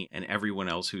 Anthony, and everyone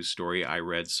else whose story I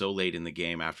read so late in the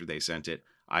game after they sent it,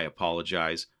 I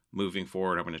apologize. Moving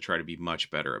forward, I'm going to try to be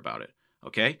much better about it.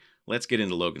 Okay, let's get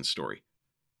into Logan's story.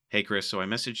 Hey Chris, so I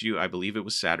messaged you, I believe it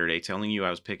was Saturday, telling you I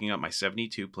was picking up my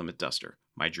 72 Plymouth Duster,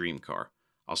 my dream car.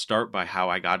 I'll start by how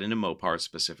I got into Mopars,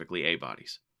 specifically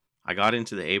A-bodies. I got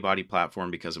into the A-body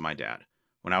platform because of my dad.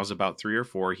 When I was about 3 or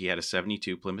 4, he had a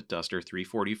 72 Plymouth Duster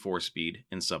 344 speed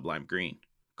in Sublime Green.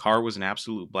 Car was an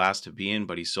absolute blast to be in,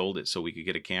 but he sold it so we could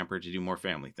get a camper to do more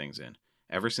family things in.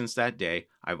 Ever since that day,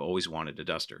 I've always wanted a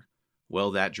Duster.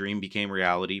 Well, that dream became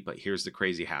reality, but here's the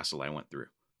crazy hassle I went through.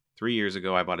 3 years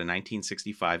ago, I bought a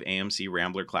 1965 AMC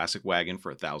Rambler Classic wagon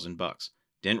for $1,000.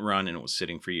 Didn't run and it was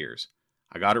sitting for years.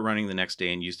 I got it running the next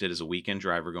day and used it as a weekend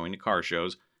driver going to car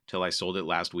shows till I sold it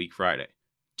last week Friday.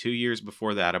 2 years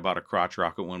before that, I bought a crotch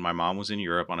rocket when my mom was in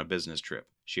Europe on a business trip.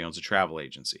 She owns a travel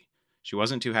agency. She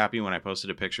wasn't too happy when I posted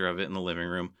a picture of it in the living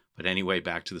room, but anyway,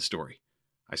 back to the story.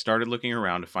 I started looking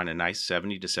around to find a nice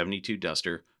 70 to 72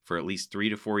 Duster for at least 3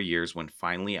 to 4 years when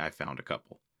finally I found a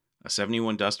couple. A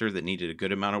 71 Duster that needed a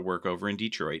good amount of work over in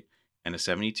Detroit, and a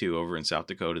 72 over in South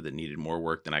Dakota that needed more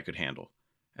work than I could handle.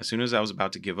 As soon as I was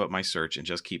about to give up my search and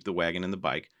just keep the wagon and the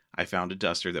bike, I found a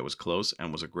Duster that was close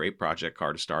and was a great project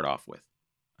car to start off with.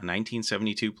 A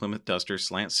 1972 Plymouth Duster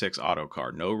Slant 6 auto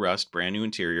car, no rust, brand new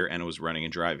interior, and it was running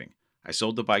and driving. I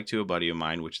sold the bike to a buddy of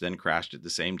mine, which then crashed it the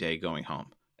same day going home.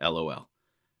 LOL.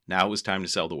 Now it was time to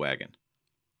sell the wagon.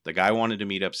 The guy wanted to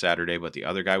meet up Saturday, but the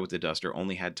other guy with the Duster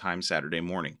only had time Saturday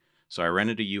morning. So I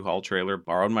rented a U-Haul trailer,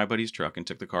 borrowed my buddy's truck, and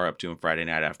took the car up to him Friday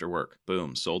night after work.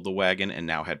 Boom, sold the wagon, and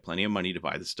now had plenty of money to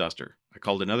buy this Duster. I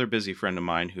called another busy friend of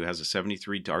mine who has a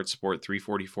 73 Dart Sport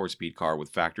 344-speed car with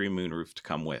factory moonroof to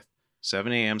come with.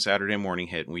 7 a.m. Saturday morning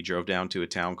hit, and we drove down to a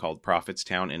town called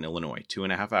Prophetstown in Illinois,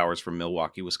 2.5 hours from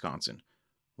Milwaukee, Wisconsin.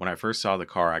 When I first saw the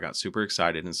car, I got super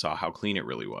excited and saw how clean it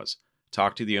really was.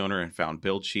 Talked to the owner and found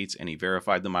build sheets, and he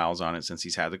verified the miles on it since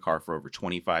he's had the car for over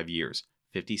 25 years.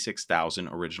 56,000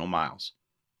 original miles.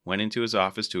 Went into his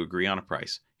office to agree on a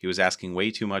price. He was asking way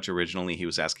too much originally. He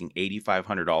was asking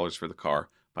 $8,500 for the car,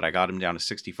 but I got him down to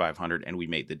 $6,500 and we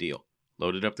made the deal.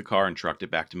 Loaded up the car and trucked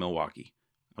it back to Milwaukee.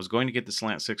 I was going to get the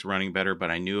Slant 6 running better, but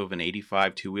I knew of an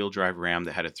 85 two-wheel drive Ram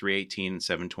that had a 318 and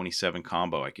 727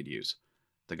 combo I could use.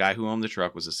 The guy who owned the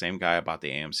truck was the same guy I bought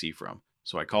the AMC from,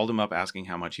 so I called him up asking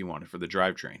how much he wanted for the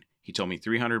drivetrain. He told me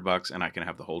 $300 and I can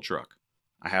have the whole truck.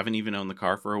 I haven't even owned the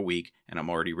car for a week, and I'm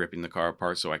already ripping the car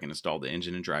apart so I can install the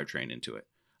engine and drivetrain into it.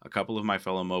 A couple of my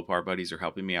fellow Mopar buddies are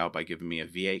helping me out by giving me a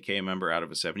V8K member out of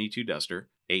a 72 Duster,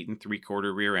 8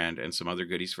 3/4 rear end, and some other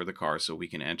goodies for the car so we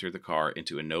can enter the car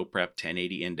into a no-prep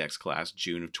 1080 index class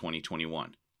June of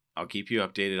 2021. I'll keep you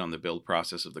updated on the build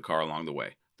process of the car along the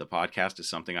way. The podcast is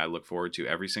something I look forward to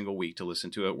every single week to listen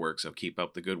to at work, so keep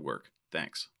up the good work.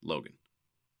 Thanks, Logan.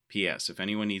 P.S. If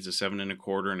anyone needs a 7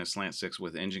 1/4 and a Slant 6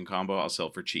 with engine combo, I'll sell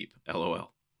for cheap.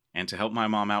 LOL. And to help my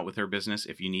mom out with her business,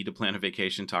 if you need to plan a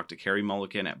vacation, talk to Carrie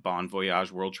Mulliken at Bon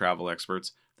Voyage World Travel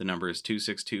Experts. The number is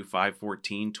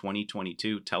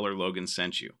 262-514-2022. Tell her Logan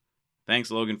sent you.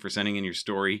 Thanks, Logan, for sending in your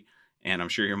story, and I'm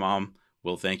sure your mom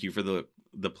will thank you for the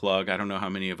plug. I don't know how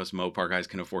many of us Mopar guys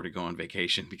can afford to go on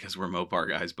vacation because we're Mopar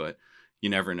guys, but you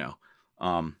never know.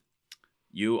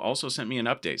 You also sent me an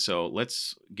update, so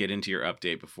let's get into your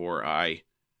update before I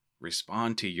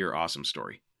respond to your awesome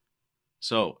story.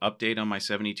 So, update on my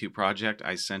 72 project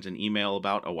I sent an email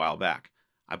about a while back.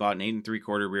 I bought an 8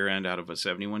 3/4 rear end out of a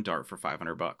 71 Dart for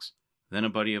 $500. Then a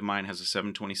buddy of mine has a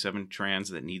 727 Trans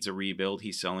that needs a rebuild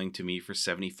he's selling to me for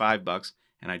 $75,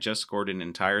 and I just scored an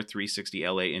entire 360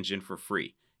 LA engine for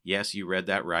free. Yes, you read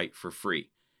that right, for free.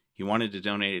 He wanted to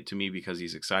donate it to me because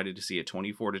he's excited to see a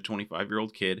 24 to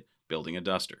 25-year-old kid building a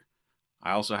Duster.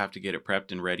 I also have to get it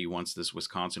prepped and ready once this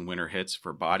Wisconsin winter hits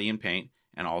for body and paint,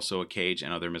 and also a cage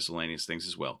and other miscellaneous things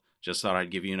as well. Just thought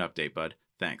I'd give you an update, bud.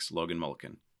 Thanks, Logan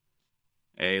Mulliken.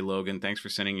 Hey, Logan, thanks for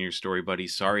sending your story, buddy.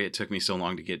 Sorry it took me so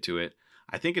long to get to it.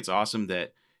 I think it's awesome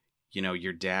that,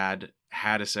 your dad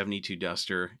had a 72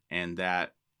 Duster and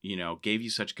that, gave you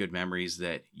such good memories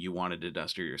that you wanted a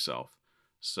Duster yourself.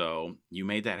 So you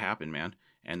made that happen, man.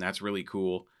 And that's really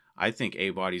cool. I think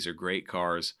A-bodies are great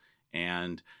cars,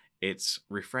 and it's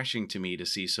refreshing to me to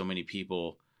see so many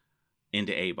people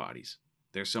into A-bodies.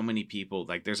 There's so many people,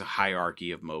 there's a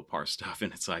hierarchy of Mopar stuff,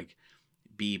 and it's like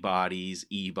B-bodies,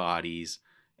 E-bodies,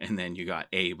 and then you got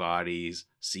A-bodies,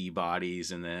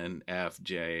 C-bodies, and then F,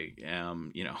 J,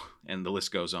 M, and the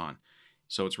list goes on.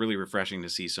 So it's really refreshing to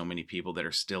see so many people that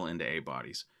are still into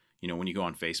A-bodies. When you go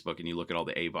on Facebook and you look at all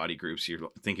the A-body groups,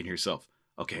 you're thinking to yourself,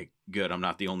 okay, good, I'm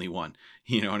not the only one.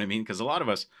 You know what I mean? Because a lot of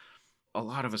us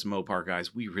Mopar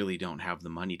guys, we really don't have the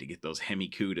money to get those Hemi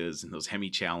Cudas and those Hemi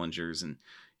Challengers and,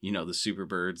 the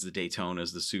Superbirds, the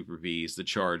Daytonas, the Super Bs, the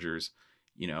Chargers,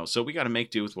 so we got to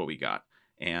make do with what we got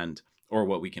or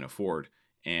what we can afford.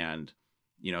 And,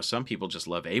 some people just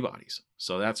love A-bodies.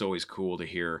 So that's always cool to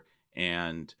hear.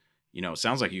 And, it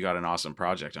sounds like you got an awesome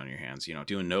project on your hands.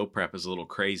 Doing no prep is a little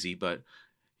crazy, but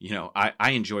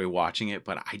I enjoy watching it,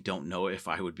 but I don't know if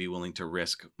I would be willing to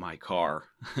risk my car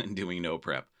doing no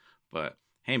prep. But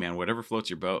hey, man, whatever floats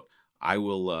your boat, I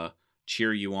will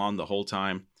cheer you on the whole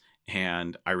time.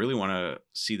 And I really want to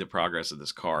see the progress of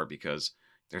this car because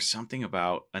there's something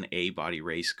about an A-body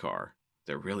race car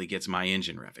that really gets my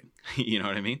engine revving. You know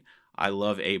what I mean? I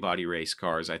love A-body race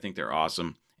cars. I think they're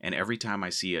awesome. And every time I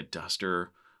see a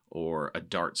Duster or a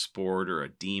Dart Sport or a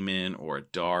Demon or a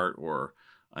Dart or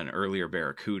an earlier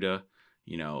Barracuda,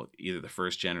 either the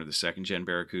first gen or the second gen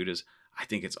Barracudas, I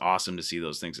think it's awesome to see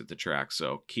those things at the track.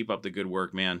 So keep up the good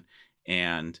work, man,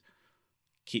 and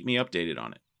keep me updated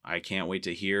on it. I can't wait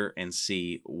to hear and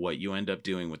see what you end up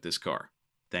doing with this car.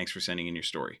 Thanks for sending in your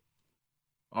story.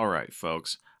 All right,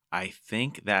 folks. I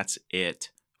think that's it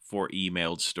for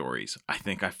emailed stories. I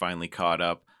think I finally caught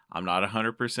up. I'm not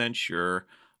 100% sure,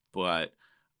 but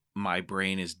my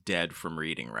brain is dead from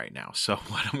reading right now. So,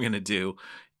 what I'm going to do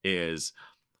is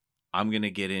I'm going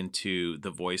to get into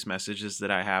the voice messages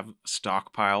that I have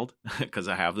stockpiled because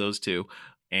I have those too.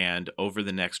 And over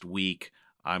the next week,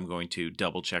 I'm going to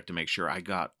double check to make sure I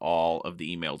got all of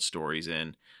the emailed stories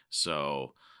in.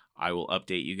 So I will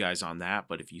update you guys on that.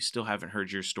 But if you still haven't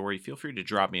heard your story, feel free to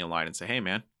drop me a line and say, hey,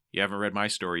 man, you haven't read my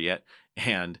story yet.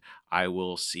 And I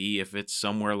will see if it's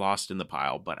somewhere lost in the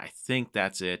pile. But I think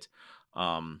that's it.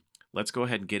 Let's go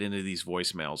ahead and get into these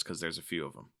voicemails because there's a few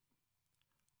of them.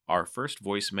 Our first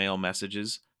voicemail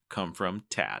messages come from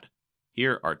Tad.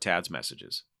 Here are Tad's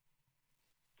messages.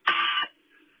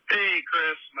 Hey,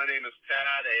 Chris. My name is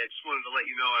Tad. I just wanted to let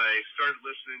you know I started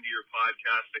listening to your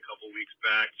podcast a couple weeks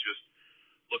back, just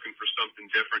looking for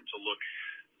something different to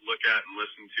look at and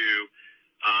listen to.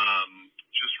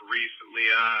 Just recently,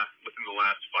 within the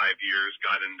last 5 years,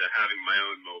 got into having my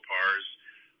own Mopars.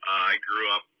 I grew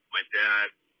up, my dad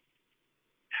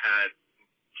had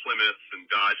Plymouths and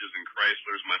Dodges and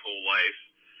Chryslers my whole life.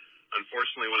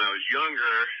 Unfortunately, when I was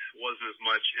younger, wasn't as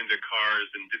much into cars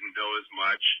and didn't know as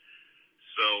much.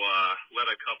 So let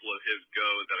a couple of his go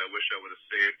that I wish I would have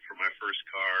saved for my first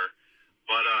car.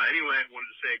 But anyway, I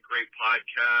wanted to say great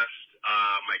podcast.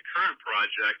 My current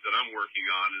project that I'm working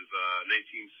on is a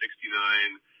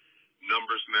 1969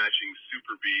 numbers matching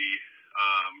Super B.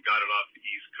 Got it off the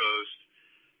East Coast.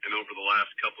 And over the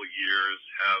last couple of years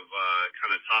have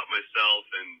kind of taught myself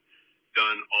and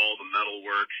done all the metal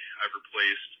work. I've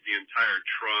replaced the entire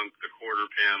trunk, the quarter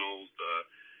panels, the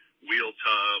wheel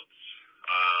tubs,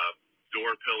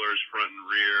 door pillars front and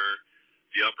rear,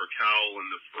 the upper cowl in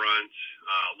the front.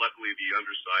 Luckily, the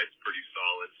underside's pretty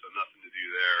solid, so nothing to do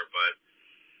there. But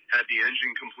had the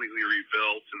engine completely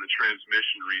rebuilt and the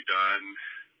transmission redone.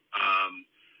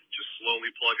 Just slowly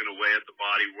plugging away at the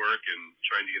body work and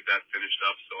trying to get that finished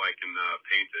up so I can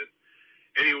paint it.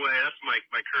 Anyway, that's my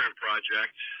current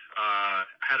project. I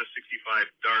had a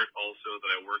 65 Dart also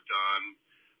that I worked on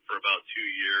for about 2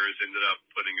 years. Ended up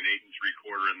putting an 8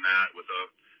 3/4 in that with a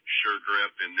sure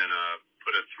grip, and then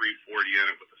put a 340 in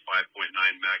it with a 5.9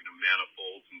 Magnum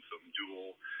manifolds and some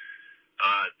dual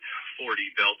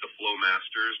 40 Delta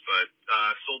Flowmasters. But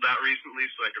sold that recently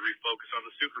so I could refocus on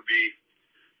the Super B.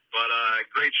 But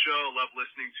great show. Love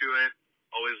listening to it.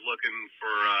 Always looking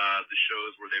for the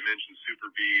shows where they mention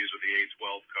Super Bs or the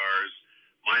A12 cars.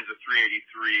 Mine's a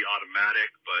 383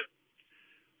 automatic, but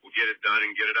we'll get it done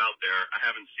and get it out there. I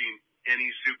haven't seen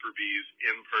any Super Bs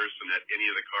in person at any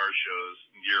of the car shows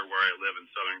near where I live in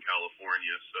Southern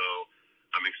California. So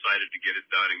I'm excited to get it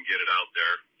done and get it out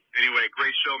there. Anyway,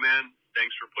 great show, man.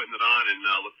 Thanks for putting it on, and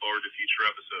look forward to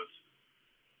future episodes.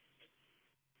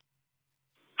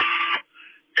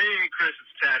 Hey, Chris,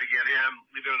 it's Tad again. Hey, I'm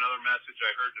leaving another message.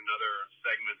 I heard another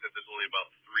segment that there's only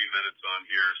about 3 minutes on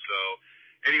here. So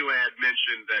anyway, I'd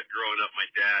mentioned that growing up, my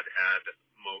dad had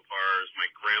Mopars. My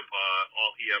grandpa,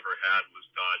 all he ever had was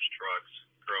Dodge trucks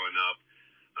growing up.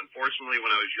 Unfortunately,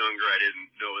 when I was younger, I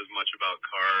didn't know as much about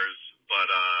cars.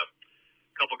 But a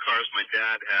couple cars my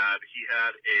dad had. He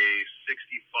had a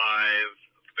 65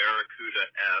 Barracuda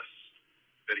S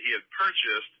that he had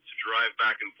purchased to drive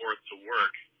back and forth to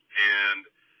work. And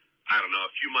I don't know,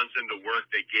 a few months into work,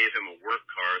 they gave him a work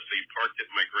car, so he parked it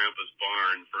in my grandpa's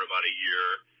barn for about a year,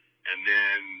 and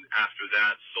then after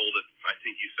that, sold it, I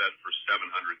think he said, for $700.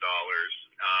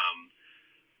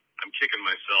 I'm kicking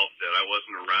myself that I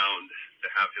wasn't around to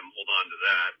have him hold on to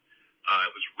that.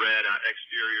 It was red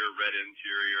exterior, red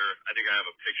interior. I think I have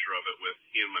a picture of it with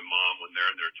he and my mom when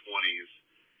they're in their 20s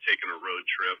taking a road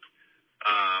trip.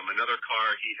 Another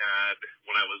car he had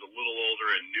when I was a little older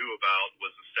and knew about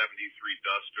was a 73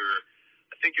 Duster.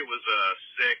 I think it was a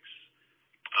 6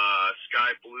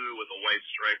 sky blue with a white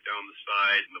stripe down the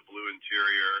side and the blue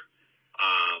interior.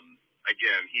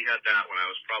 Again, he had that when I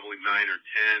was probably 9 or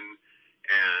 10,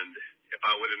 and if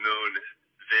I would have known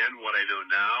then what I know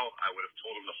now, I would have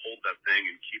told him to hold that thing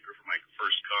and keep it for my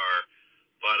first car.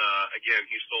 But again,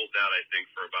 he sold that, I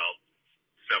think, for about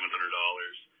 $700.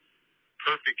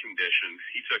 Perfect condition.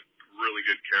 He took really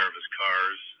good care of his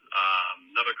cars.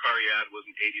 Another car he had was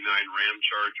an 89 Ram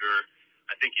Charger.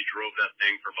 I think he drove that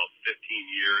thing for about 15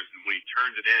 years, and when he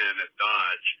turned it in at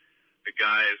Dodge, the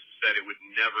guys said it would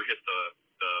never hit the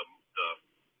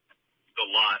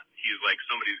lot. He's like,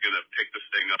 somebody's going to pick this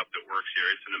thing up that works here.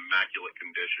 It's in immaculate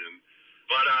condition.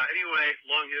 But anyway,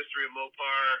 long history of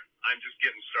Mopar. I'm just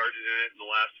getting started in it in the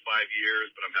last 5 years,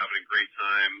 but I'm having a great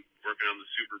time working on the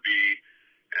Super B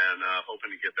and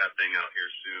hoping to get that thing out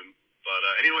here soon. But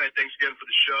anyway, thanks again for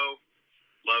the show.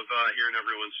 Love hearing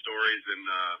everyone's stories and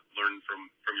learning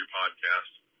from your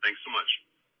podcast. Thanks so much.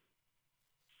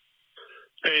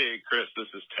 Hey, Chris, this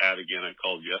is Tad again. I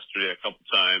called yesterday a couple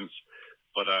times,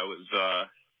 but I was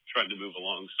trying to move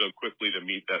along so quickly to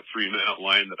meet that 3-minute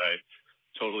line that I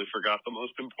totally forgot the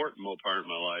most important Mopar in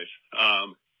my life.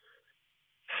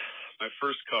 My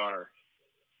first car,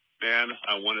 man,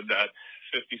 I wanted that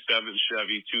 57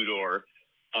 Chevy two-door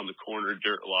on the corner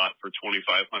dirt lot for $2,500.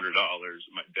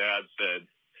 My dad said,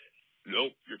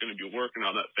 nope, you're going to be working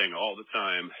on that thing all the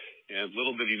time. And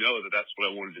little did he know that that's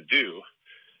what I wanted to do.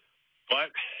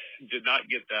 But did not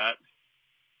get that,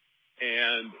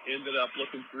 and ended up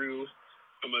looking through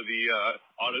some of the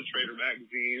Auto Trader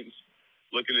magazines,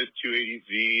 looking at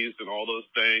 280Zs and all those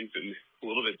things, and a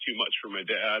little bit too much for my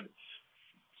dad.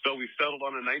 So we settled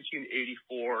on a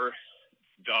 1984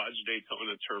 Dodge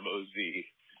Daytona Turbo Z.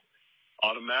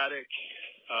 Automatic,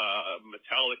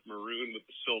 metallic maroon with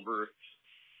the silver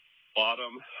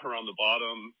bottom, around the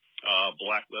bottom,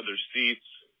 black leather seats.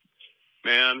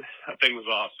 Man, that thing was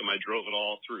awesome. I drove it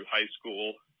all through high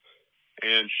school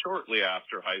and shortly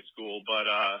after high school. But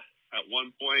at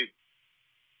one point,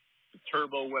 the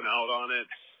turbo went out on it.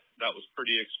 That was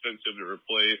pretty expensive to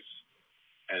replace.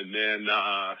 And then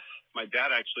my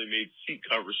dad actually made seat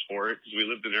covers for it because we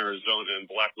lived in Arizona, and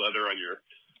black leather on your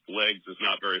legs is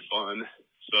not very fun.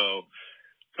 So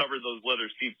covered those leather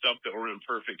seats up that were in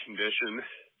perfect condition.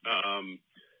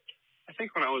 I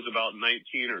think when I was about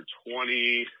 19 or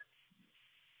 20,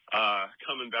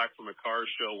 coming back from a car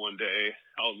show one day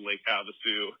out in Lake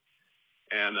Havasu,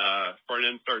 and front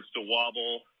end starts to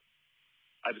wobble.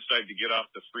 I decided to get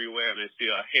off the freeway, and I see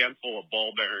a handful of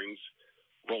ball bearings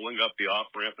rolling up the off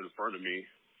ramp in front of me.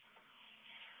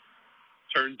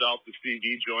 Turns out the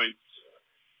CV joints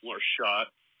were shot.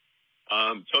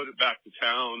 Towed it back to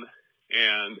town,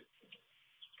 and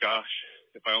gosh,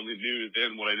 if I only knew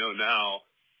then what I know now,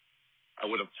 I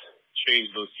would have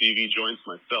changed those CV joints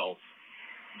myself.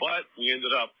 But we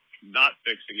ended up not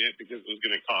fixing it because it was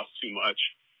going to cost too much,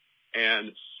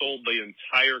 and sold the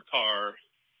entire car,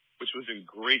 which was in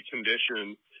great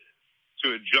condition,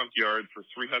 to a junkyard for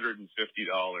 $350.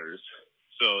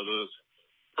 So those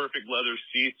perfect leather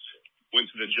seats went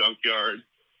to the junkyard,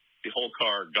 the whole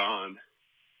car gone.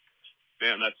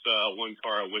 Man, that's one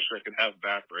car I wish I could have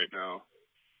back right now.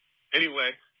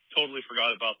 Anyway, totally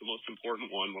forgot about the most important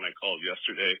one when I called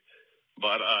yesterday.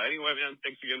 But anyway, man,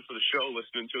 thanks again for the show.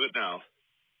 Listening to it now.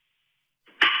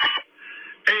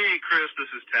 Hey, Chris, this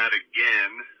is Tad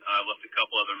again. I left a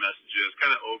couple other messages,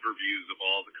 kind of overviews of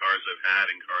all the cars I've had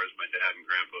and cars my dad and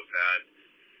grandpa have had.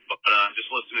 But just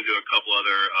listening to a couple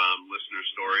other listener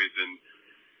stories, and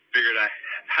figured I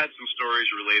had some stories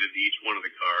related to each one of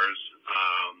the cars.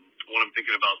 What I'm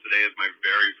thinking about today is my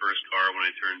very first car when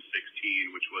I turned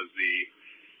 16, which was the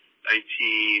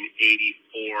 1984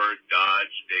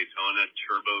 Dodge Daytona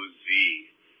Turbo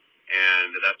Z.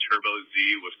 And that Turbo Z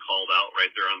was called out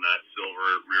right there on that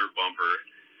silver rear bumper,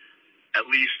 at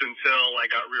least until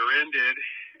I got rear-ended,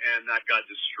 and that got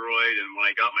destroyed. And when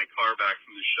I got my car back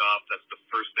from the shop, that's the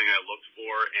first thing I looked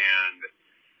for, and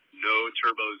no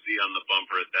Turbo Z on the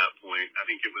bumper at that point. I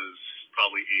think it was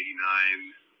probably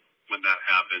 89 when that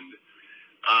happened.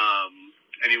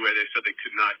 Anyway, they said they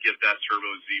could not get that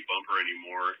Turbo Z bumper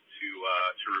anymore to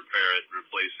repair it and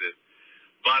replace it.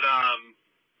 But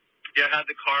yeah, I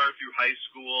had the car through high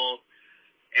school,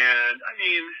 and I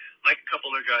mean, like a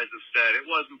couple other guys have said, it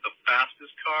wasn't the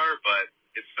fastest car, but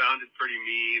it sounded pretty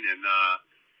mean. And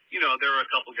you know, there were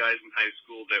a couple guys in high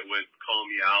school that would call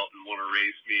me out and want to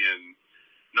race me, and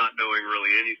not knowing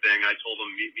really anything, I told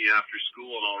them, meet me after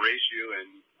school and I'll race you.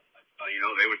 And you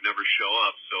know, they would never show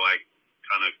up, so I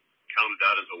kind of counted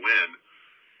that as a win.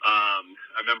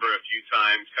 I remember a few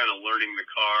times kind of learning the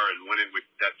car and when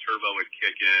that turbo would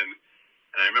kick in.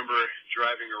 And I remember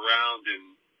driving around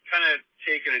and kind of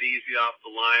taking it easy off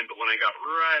the line, but when I got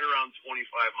right around 25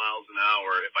 miles an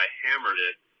hour, if I hammered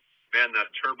it, man, that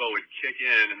turbo would kick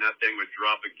in and that thing would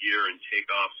drop a gear and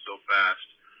take off so fast.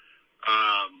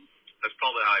 That's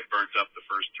probably how I burnt up the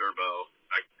first turbo.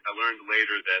 I learned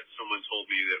later that someone told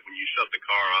me that when you shut the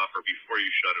car off, or before you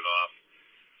shut it off,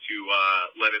 to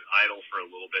let it idle for a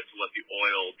little bit, to let the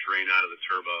oil drain out of the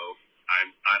turbo. I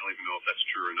don't even know if that's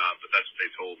true or not, but that's what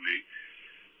they told me.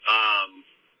 I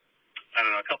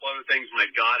don't know, a couple other things. When I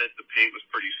got it, the paint was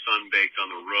pretty sun-baked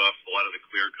on the roof. A lot of the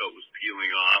clear coat was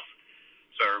peeling off.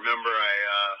 So I remember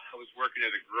I was working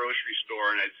at a grocery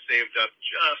store, and I'd saved up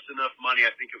just enough money.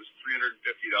 I think it was $350.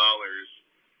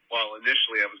 Well,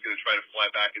 initially I was going to try to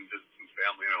fly back and visit some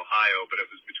family in Ohio, but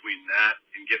it was between that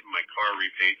and getting my car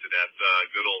repainted at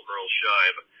good old Earl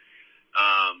Scheib.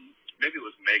 maybe it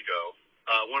was Mako,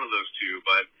 one of those two.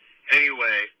 But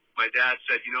anyway, my dad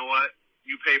said, you know what?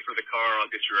 You pay for the car,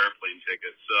 I'll get your airplane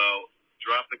ticket. So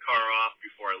dropped the car off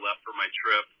before I left for my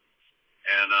trip.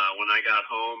 And when I got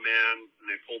home, man, and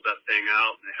they pulled that thing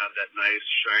out, and they had that nice,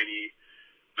 shiny,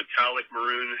 metallic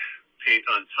maroon paint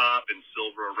on top and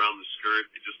silver around the skirt.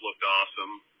 It just looked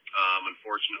awesome.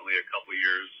 Unfortunately, a couple of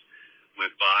years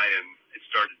went by, and it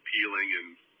started peeling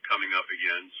and coming up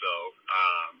again. So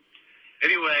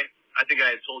anyway, I think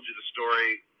I had told you the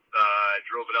story. I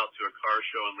drove it out to a car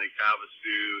show in Lake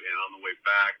Havasu, and on the way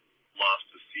back, lost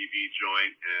a CV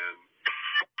joint. And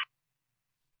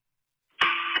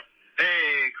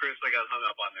hey, Chris, I got hung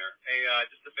up on there. Hey,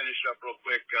 just to finish up real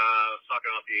quick, I was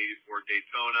talking about the '84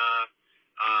 Daytona.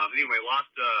 Anyway,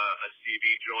 lost a CV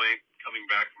joint coming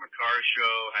back from a car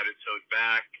show, had it towed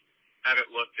back, had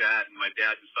it looked at, and my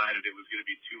dad decided it was going to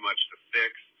be too much to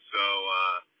fix, so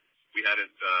we had it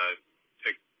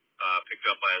picked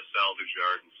up by a salvage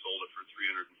yard and sold it for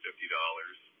 $350,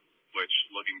 which,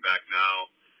 looking back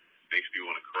now, makes me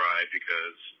want to cry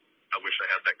because I wish I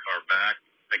had that car back.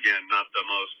 Again, not the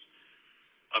most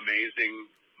amazing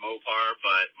Mopar,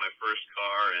 but my first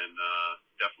car, and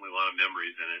definitely a lot of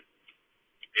memories in it.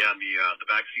 Yeah, and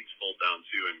the back seats fold down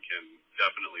too, and can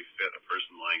definitely fit a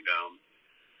person lying down.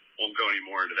 Won't go any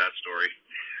more into that story.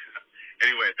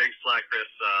 Anyway, thanks a lot,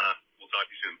 Chris. We'll talk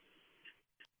to you soon.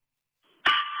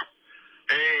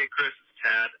 Hey, Chris, it's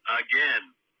Tad again.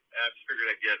 I just figured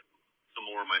I'd get some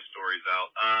more of my stories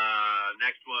out.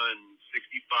 Next one,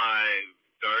 65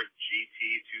 Dart GT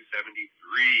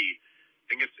 273. I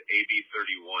think it's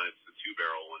AB31. It's the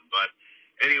 2-barrel one. But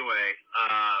anyway,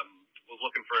 was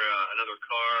looking for another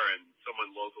car, and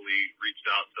someone locally reached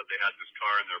out and said they had this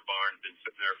car in their barn, been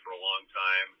sitting there for a long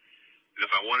time. And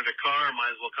if I wanted a car,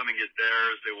 might as well come and get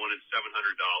theirs. They wanted $700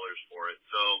 for it.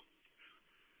 So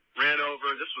ran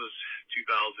over. This was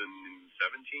 2017,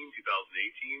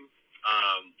 2018.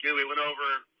 We went over,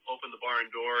 opened the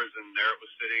barn doors, and there it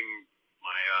was sitting,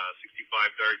 my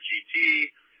 65 Dart GT,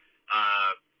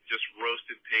 just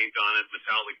roasted paint on it,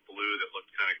 metallic blue that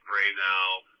looked kind of gray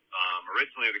now.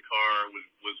 Originally the car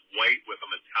was white with a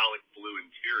metallic blue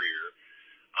interior,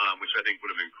 which I think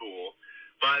would have been cool.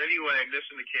 But anyway,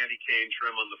 missing the candy cane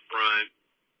trim on the front,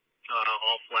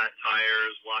 all flat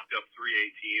tires, locked up 318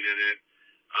 in it.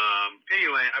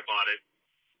 Anyway, I bought it.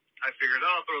 I figured,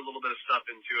 I'll throw a little bit of stuff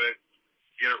into it,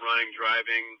 get it running,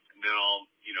 driving, and then I'll,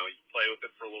 play with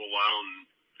it for a little while and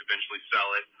eventually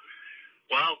sell it.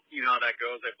 Well, you know how that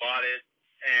goes. I bought it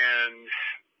and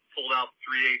pulled out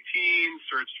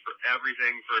 318, searched for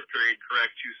everything for a period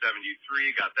correct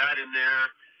 273, got that in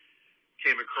there,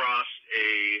 came across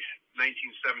a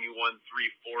 1971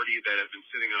 340 that had been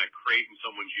sitting on a crate in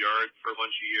someone's yard for a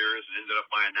bunch of years, and ended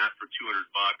up buying that for $200.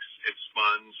 It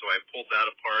spun, so I pulled that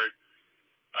apart,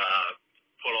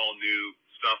 put all new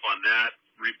stuff on that,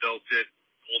 rebuilt it,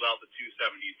 pulled out the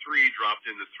 273, dropped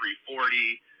in the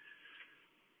 340,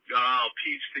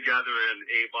 pieced together an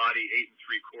A-body 8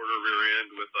 3/4 rear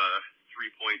end with a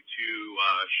 3.2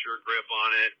 sure grip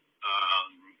on it,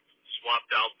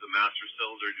 swapped out the master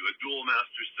cylinder to a dual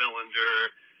master cylinder,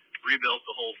 rebuilt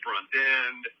the whole front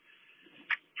end,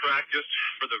 practiced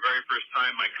for the very first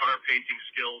time my car painting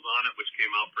skills on it, which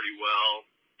came out pretty well.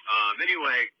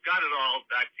 Anyway, got it all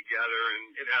back together,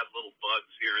 and it had little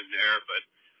bugs here and there, but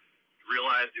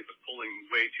realized it was pulling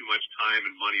way too much time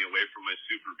and money away from my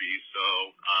Super B, so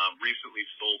recently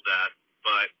sold that,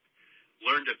 but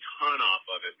learned a ton off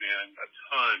of it, man, a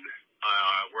ton.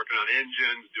 Working on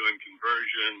engines, doing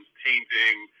conversions,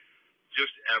 painting,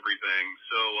 just everything.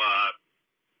 So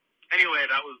anyway,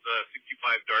 that was the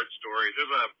 65 Dart story.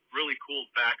 There's a really cool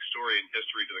backstory and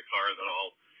history to the car that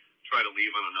I'll try to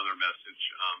leave on another message,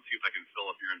 see if I can fill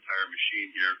up your entire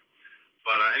machine here.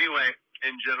 But anyway,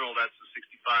 in general, that's the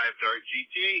 65 Dart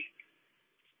GT.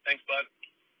 Thanks, bud.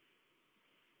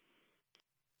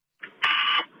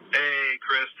 Hey,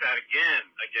 Chris, Tad again.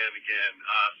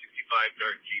 65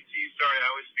 Dart GT. Sorry, I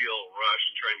always feel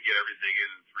rushed trying to get everything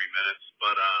in 3 minutes.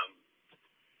 But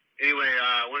anyway,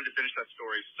 I wanted to finish that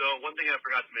story. So one thing I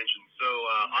forgot to mention. So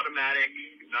automatic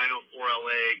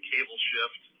 904LA cable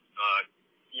shift,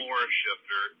 floor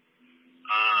shifter.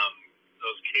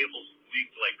 Those cables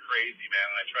leaked like crazy, man.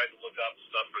 And I tried to look up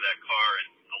stuff for that car, and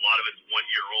a lot of it's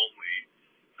 1 year only.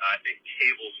 I think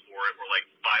cables for it were like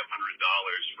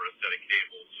 $500 for a set of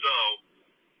cables. So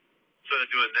instead of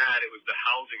doing that, it was the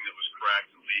housing that was cracked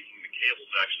and leaking. The cables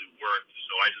actually worked.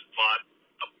 So I just bought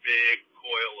a big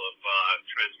coil of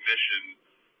transmission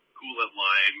coolant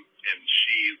line and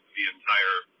sheathed the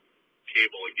entire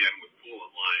cable again with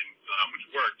coolant line, which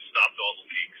worked, stopped all the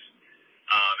leaks.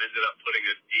 Ended up putting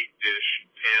a deep dish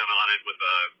pan on it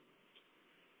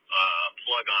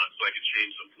plug on it so I could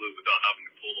change the fluid without having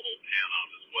to pull the whole pan off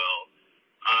as well.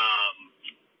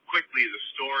 Quickly, the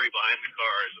story behind the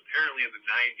car is apparently in the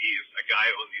 90s, a guy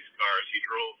owned these cars.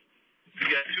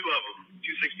 He had two of them,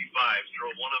 265s,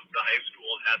 drove one up to high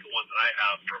school and had the one that I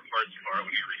have for a parts car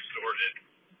when he restored it.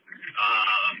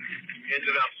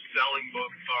 Ended up selling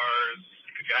both cars.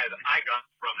 The guy that I got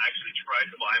from actually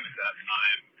tried to buy him at that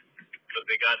time, but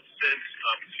they got sent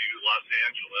up to Los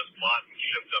Angeles, bought and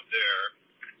shipped up there.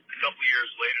 A couple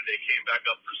years later, they came back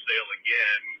up for sale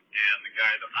again, and the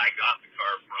guy that I got the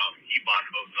car from, he bought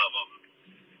both of them,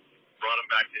 brought them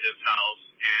back to his house,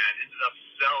 and ended up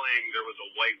selling. There was a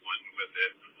white one with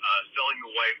it. Selling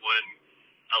the white one,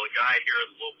 a guy here at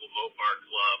the local Mopar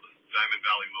club, Diamond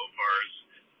Valley Mopars,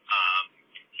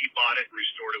 he bought it and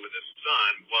restored it with his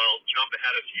son. Well, jump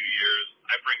ahead a few years,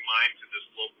 I bring mine to this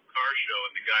local car show,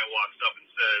 and the guy walks up and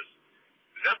says,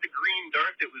 "Is that the green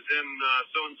Dart that was in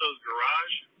so-and-so's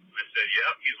garage?" And I said,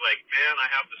 "Yep." He's like, "Man, I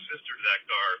have the sister to that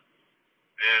car."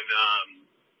 And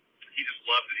he just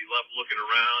loved it. He loved looking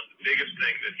around. The biggest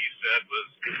thing that he said was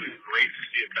it was great to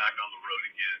see it back on the road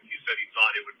again. He said he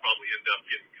thought it would probably end up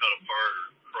getting cut apart or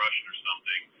crushed or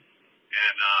something.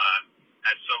 And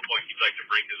at some point, he'd like to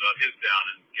bring his down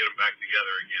and get them back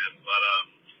together again. But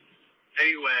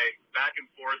anyway, back and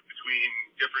forth between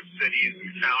different cities and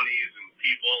counties and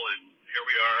people, and here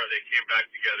we are. They came back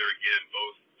together again,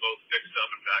 both fixed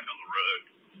up and back on the road.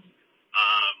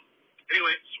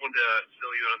 Anyway, just wanted to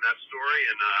fill you in on that story,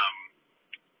 and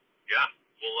yeah,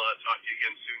 we'll talk to you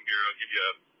again soon here. I'll give you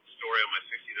a story on my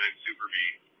 '69 Super B.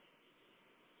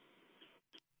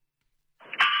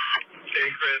 Hey,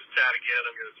 Chris, Tad again.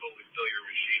 I'm going to totally fill your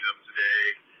machine up today.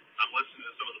 I'm listening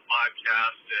to some of the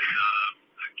podcasts, and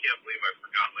I can't believe I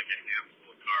forgot like a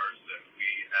handful of cars that we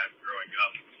had growing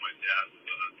up. My dad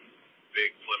was a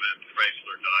big Plymouth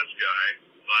Chrysler Dodge guy,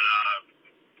 but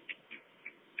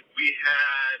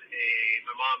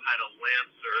my mom had a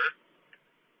Lancer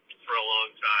for a long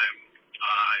time.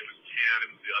 It was tan. It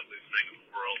was the ugliest thing in the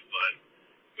world, but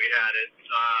we had it.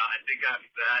 I think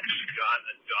after that, she got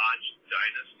a Dodge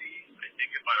Dynasty. I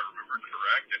think if I remember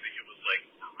correct, I think it was like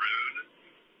maroon.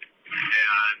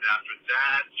 And after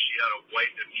that, she had a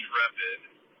white Intrepid.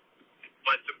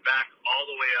 But to back all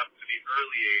the way up to the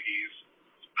early 80s,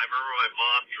 I remember my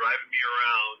mom driving me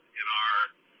around in our,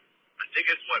 I think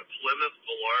it's Plymouth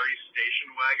Volare station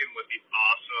wagon with the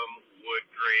awesome wood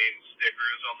grain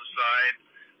stickers on the side.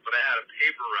 But I had a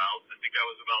paper route. I think I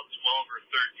was about 12 or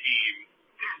 13.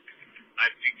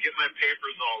 I'd get my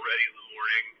papers all ready in the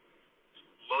morning,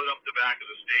 load up the back of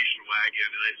the station wagon,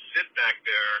 and I'd sit back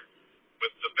there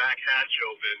with the back hatch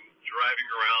open, driving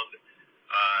around,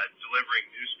 delivering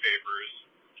newspapers.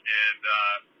 And,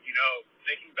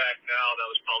 thinking back now, that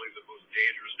was probably the most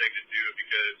dangerous thing to do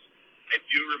because I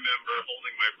do remember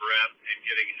holding my breath and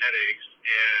getting headaches.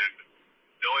 And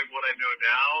knowing what I know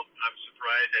now, I'm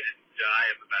surprised I didn't die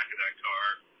in the back of that car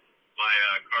by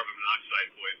carbon monoxide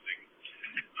poisoning.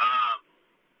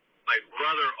 My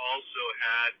brother also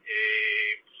had a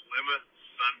Plymouth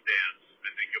Sundance,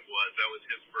 I think it was. That was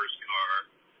his first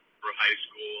car for high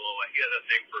school. He had that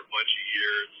thing for a bunch of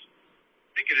years.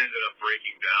 I think it ended up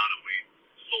breaking down and we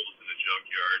sold it to the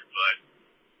junkyard. But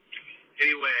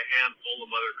anyway, a handful of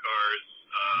other cars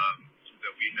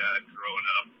that we had growing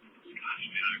up. Gosh,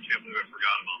 man, I can't believe I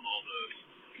forgot about all those.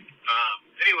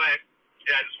 Anyway,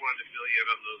 yeah, I just wanted to fill you in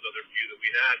on those other few that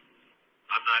we had.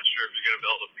 I'm not sure if you're going to be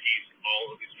able to piece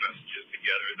all of these messages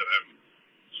together that I'm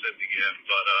sending in,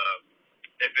 but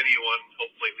if anyone,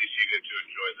 hopefully at least you get to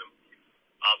enjoy them.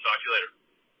 I'll talk to you later.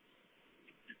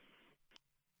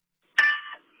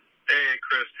 Hey,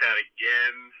 Chris, Tad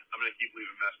again. I'm going to keep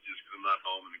leaving messages because I'm not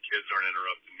home and the kids aren't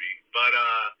interrupting me. But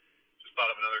just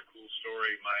thought of another cool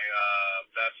story. My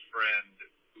best friend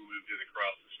who lived in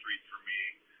across the street from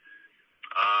me,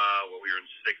 we were in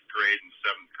 6th grade and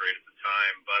 7th grade at the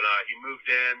time, but he moved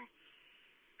in,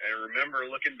 and I remember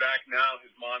looking back now,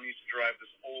 his mom used to drive this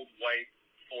old white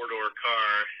 4-door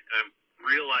car, and I'm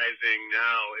realizing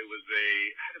now it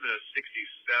had been a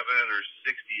 67 or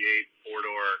 68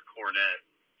 4-door Corvette,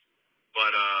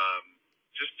 but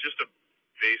just a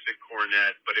basic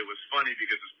Corvette, but it was funny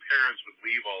because his parents would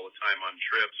leave all the time on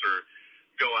trips or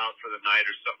go out for the night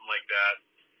or something like that,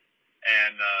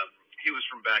 and he was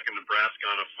from back in Nebraska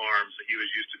on a farm, so he was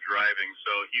used to driving.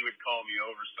 So he would call me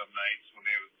over some nights when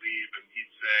they would leave, and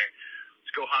he'd say, "Let's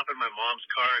go hop in my mom's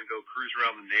car and go cruise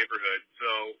around the neighborhood."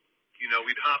 So,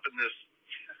 we'd hop in this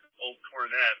old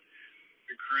Corvette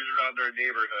and cruise around our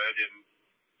neighborhood, and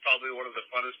probably one of the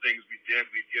funnest things we did,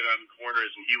 we'd get on corners,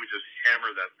 and he would just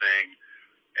hammer that thing.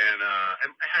 And I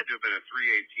had to have been a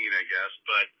 318, I guess,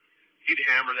 but he'd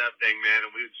hammer that thing, man,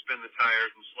 and we would spin the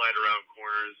tires and slide around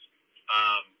corners.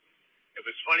 It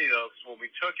was funny, though, because when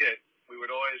we took it, we would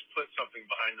always put something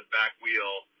behind the back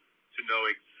wheel to know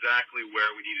exactly where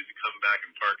we needed to come back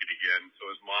and park it again, so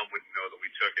his mom wouldn't know that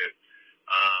we took it.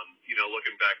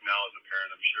 Looking back now as a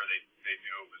parent, I'm sure they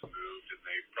knew it was moved, and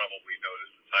they probably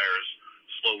noticed the tires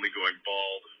slowly going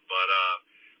bald. But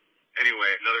anyway,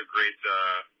 another great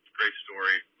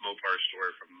story, Mopar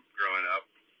story from growing up.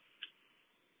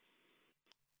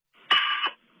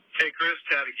 Hey, Chris,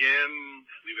 Tad again,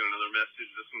 leaving another message.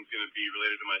 This one's going to be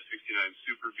related to my 69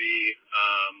 Super B.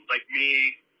 Like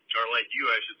me, or like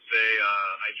you, I should say,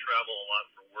 I travel a lot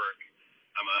for work.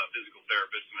 I'm a physical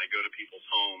therapist, and I go to people's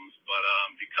homes. But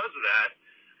because of that,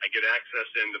 I get access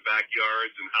into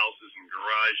backyards and houses and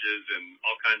garages and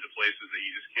all kinds of places that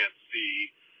you just can't see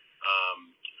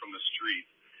from the street.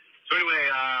 So anyway,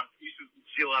 used to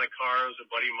see a lot of cars. A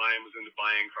buddy of mine was into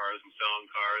buying cars and selling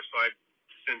cars, so I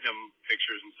send him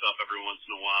pictures and stuff every once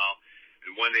in a while.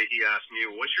 And one day he asked me,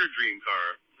 well, what's your dream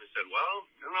car? I said, well,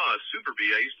 I don't know, a Super B.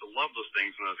 I used to love those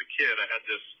things when I was a kid. I had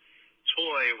this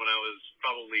toy when I was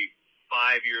probably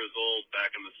 5 years old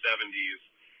back in the 70s.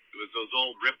 It was those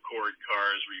old ripcord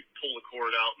cars where you pull the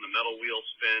cord out and the metal wheel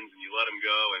spins and you let them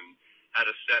go, and had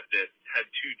a set that had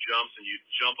two jumps, and you'd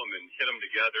jump them and hit them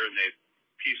together, and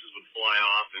pieces would fly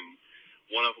off. And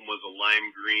one of them was a lime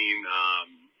green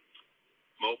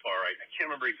Mopar. I can't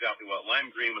remember exactly what.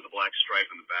 Lime green with a black stripe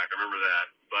in the back. I remember that.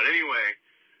 But anyway,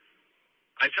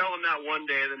 I tell him that one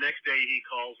day. The next day he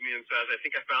calls me and says, I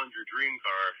think I found your dream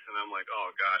car. And I'm like, oh,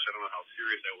 gosh, I don't know how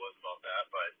serious I was about that.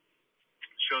 But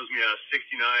shows me a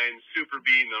 69 Super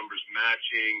B, numbers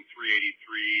matching,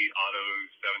 383 Auto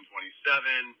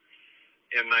 727,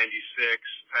 M96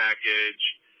 package.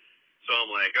 So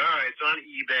I'm like, all right, it's on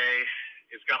eBay.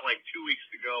 It's got like 2 weeks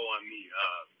to go on the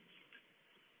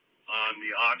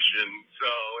auction. So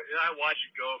I watched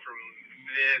it go from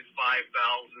mid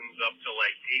 5,000s up to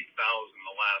like 8,000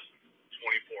 the last 24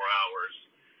 hours.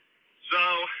 So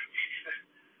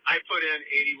I put in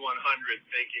 8,100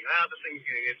 thinking, the thing's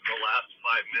going to get to the last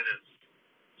 5 minutes.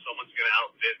 Someone's going to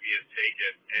outbid me and take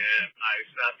it. And I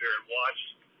sat there and watched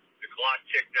the clock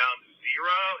tick down to 0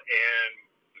 and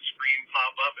the screen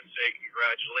pop up and say,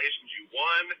 congratulations, you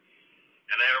won.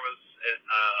 And there was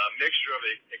a mixture of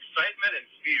excitement and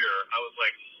fear. I was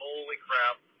like, holy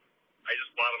crap, I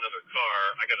just bought another car.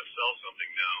 I got to sell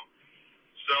something now.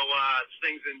 So this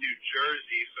thing's in New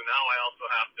Jersey, so now I also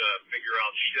have to figure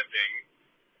out shipping.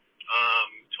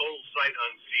 Total sight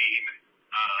unseen.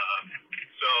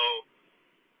 So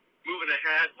moving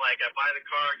ahead, like I buy the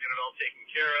car, get it all taken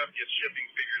care of, get shipping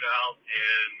figured out,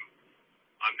 and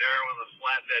I'm there when the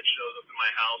flatbed shows up in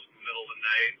my house in the middle of the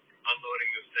night, unloading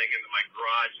this thing into my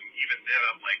garage. And even then,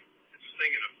 I'm like, is this thing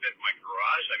going to fit my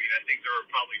garage? I mean, I think there were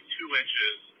probably 2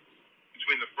 inches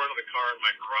between the front of the car and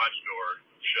my garage door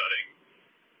shutting.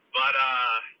 But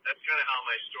that's kind of how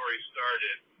my story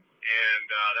started. And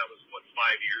that was, 5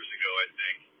 years ago, I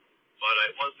think. But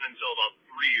it wasn't until about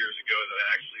 3 years ago that I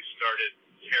actually started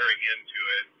tearing into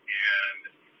it. And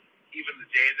even the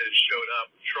day that it showed up,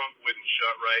 the trunk wouldn't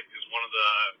shut right because one of the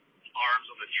arms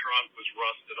on the trunk was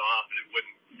rusted off and it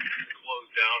wouldn't close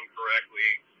down correctly.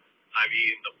 I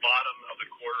mean, the bottom of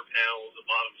the quarter panels, the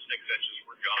bottom 6 inches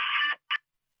were gone.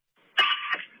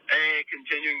 Hey,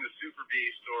 continuing the Super B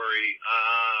story.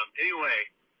 Anyway,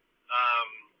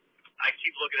 I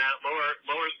keep looking at it.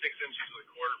 Lower 6 inches of the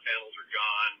quarter panels are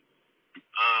gone.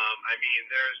 I mean,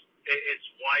 it's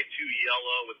Y2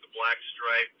 yellow with the black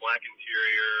stripe, black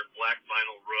interior, black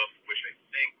vinyl roof, which I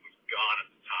think was gone at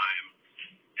the time.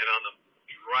 And on the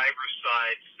driver's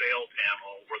side sail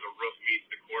panel, where the roof meets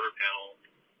the quarter panel,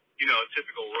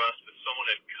 typical rust, but someone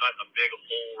had cut a big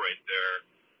hole right there.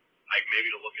 Maybe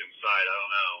to look inside, I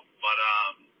don't know. But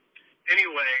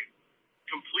anyway,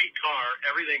 complete car,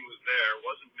 everything was there,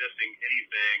 wasn't missing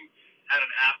anything. Had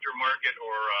an aftermarket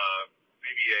or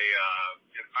maybe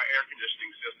an air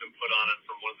conditioning system put on it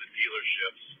from one of the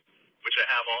dealerships, which I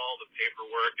have all the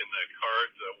paperwork and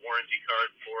the warranty card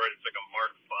for it. It's like a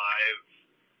Mark V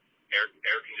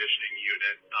air conditioning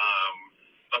unit.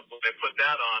 But when they put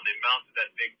that on, they mounted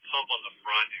that big pump on the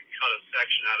front and cut a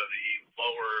section out of the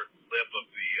lower lip of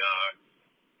the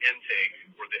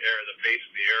intake, where the base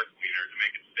of the air cleaner, to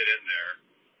make it fit in there.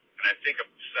 And I think a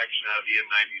section out of the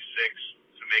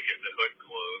N96 to make the hood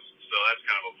closed. So that's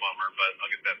kind of a bummer, but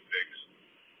I'll get that fixed.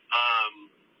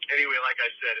 Anyway, like I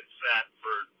said, it sat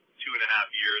for 2.5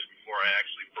 years before I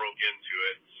actually broke into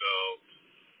it. So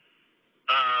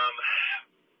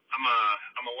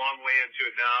I'm a long way into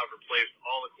it now. I've replaced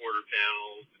all the quarter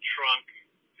panels, the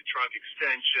trunk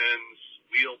extensions,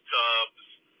 wheel tubs,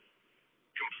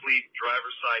 complete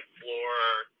driver's side floor,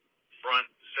 front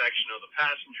section of the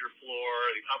passenger floor,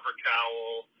 the upper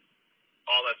cowl.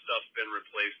 All that stuff's been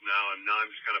replaced now, and now I'm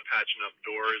just kind of patching up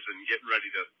doors and getting ready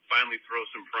to finally throw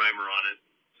some primer on it.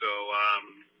 So,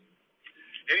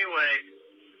 anyway,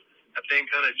 that thing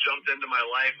kind of jumped into my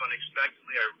life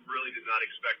unexpectedly. I really did not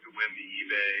expect to win the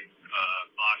eBay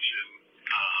auction.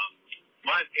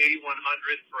 But 8,100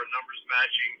 for a numbers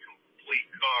matching complete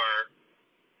car,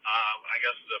 I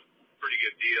guess is a pretty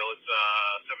good deal. It's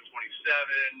 727,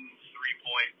 3.23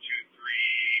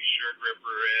 sure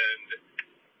gripper end.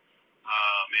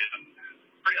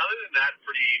 Other than that,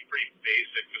 pretty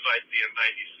basic. Besides the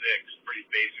M96, pretty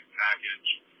basic package.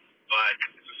 But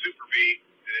it's a Super B,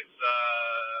 and it's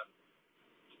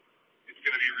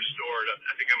going to be restored.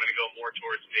 I think I'm going to go more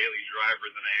towards daily driver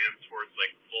than I am towards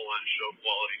like full-on show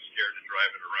quality, scared to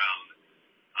drive it around.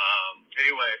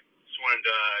 Anyway, just wanted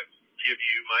to give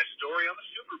you my story on the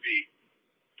Super B.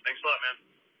 Thanks a lot, man.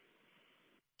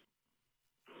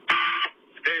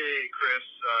 Hey, Chris,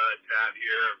 Tad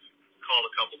here. Called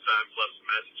a couple times, left some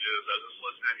messages. I was just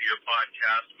listening to your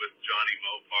podcast with Johnny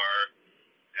Mopar,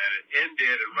 and it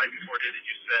ended, and right before it ended,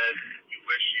 you said you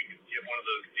wish you could get one of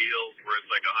those deals where it's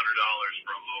like $100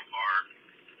 for a Mopar,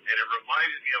 and it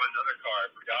reminded me of another car I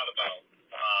forgot about.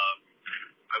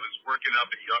 I was working up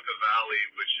in Yucca Valley,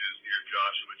 which is near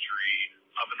Joshua Tree,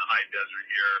 up in the high desert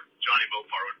here. Johnny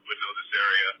Mopar would know this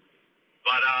area.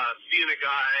 But seeing a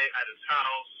guy at his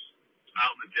house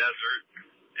out in the desert,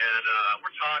 and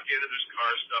we're talking, and there's car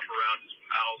stuff around his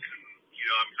house, and, you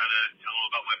know, I'm kind of telling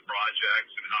him about my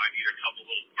projects and how I need a couple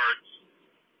little parts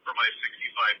for my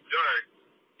 65 Dart,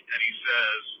 and he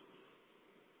says,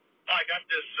 oh, I got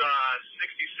this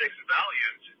 66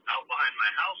 Valiant out behind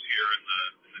my house here in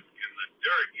the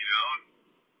dirt, you know, and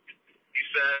he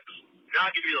says, yeah,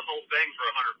 I'll give you the whole thing for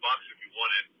 $100 if you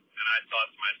want it, and I thought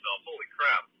to myself, holy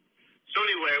crap. So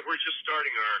anyway, we're just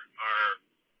starting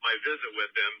my visit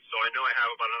with him, so I know I have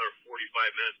about another 45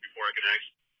 minutes before I can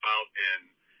actually go out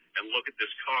and look at this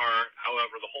car.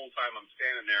 However, the whole time I'm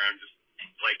standing there, I'm just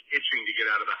like itching to get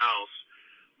out of the house.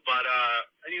 But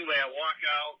anyway, I walk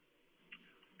out,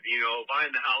 you know,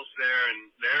 behind the house there, and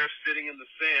there sitting in the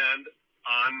sand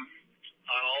on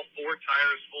all four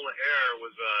tires full of air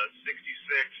was a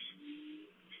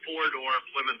 66 four-door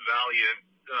Plymouth Valiant.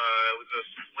 It was a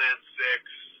slant six,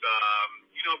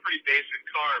 you know, pretty basic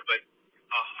car, but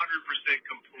 100%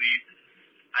 complete.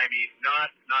 I mean,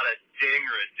 not a ding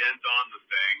or a dent on the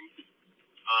thing.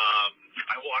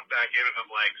 I walk back in and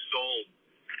I'm like, sold.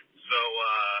 So,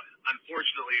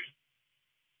 unfortunately,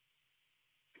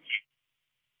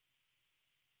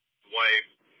 wife,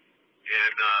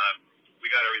 and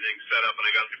we got everything set up and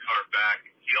I got the car back.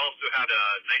 He also had a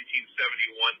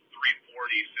 1971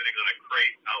 340 sitting on a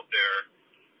crate out there.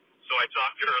 So I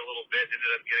talked to her a little bit,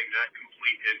 ended up getting that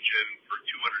complete engine for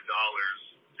 $200.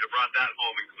 I brought that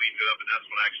home and cleaned it up, and that's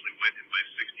what actually went in my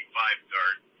 65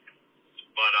 Dart.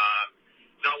 But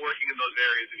not working in those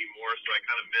areas anymore, so I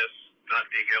kind of miss not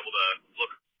being able to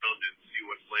look around and see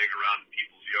what's laying around in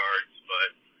people's yards. But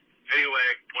anyway,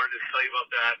 wanted to tell you about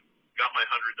that. Got my $100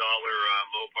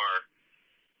 Mopar.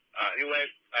 Anyway,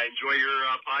 I enjoy your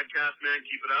podcast, man.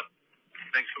 Keep it up.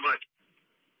 Thanks so much.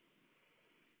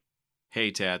 Hey,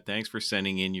 Tad, thanks for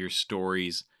sending in your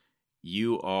stories.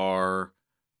 You are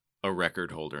a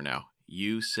record holder now.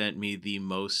 You sent me the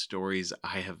most stories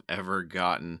I have ever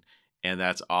gotten, and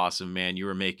that's awesome, man. You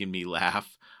were making me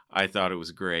laugh. I thought it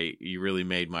was great. You really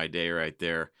made my day right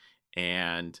there.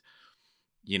 And,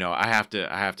 you know, I have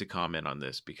to comment on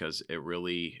this because it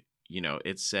really, you know,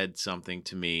 it said something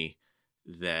to me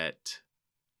that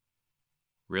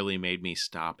really made me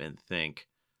stop and think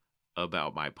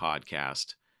about my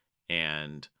podcast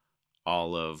and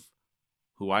all of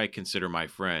who I consider my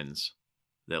friends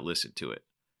that listen to it.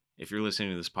 If you're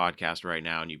listening to this podcast right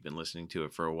now and you've been listening to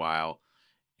it for a while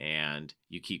and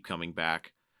you keep coming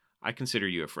back, I consider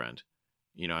you a friend.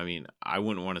 You know, I mean, I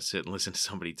wouldn't want to sit and listen to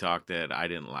somebody talk that I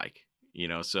didn't like, you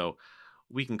know, so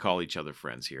we can call each other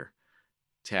friends here.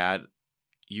 Tad,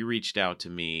 you reached out to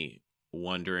me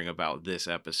wondering about this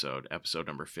episode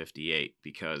number 58,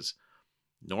 because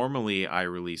normally I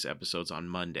release episodes on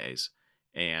Mondays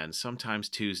and sometimes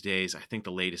Tuesdays. I think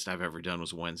the latest I've ever done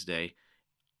was Wednesday.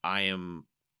 I am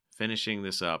finishing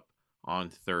this up on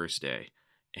Thursday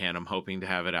and I'm hoping to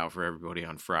have it out for everybody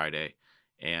on Friday.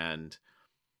 And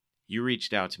you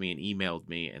reached out to me and emailed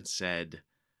me and said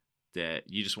that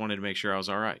you just wanted to make sure I was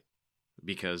all right,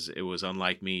 because it was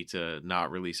unlike me to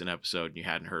not release an episode and you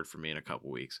hadn't heard from me in a couple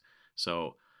weeks.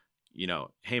 So, you know,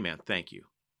 hey man, thank you.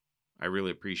 I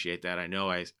really appreciate that. I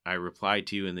know I replied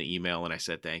to you in the email and I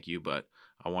said thank you, but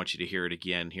I want you to hear it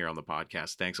again here on the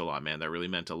podcast. Thanks a lot, man. That really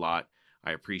meant a lot.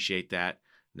 I appreciate that.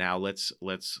 Now let's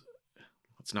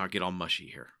not get all mushy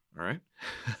here. All right.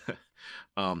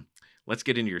 Let's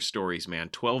get into your stories, man.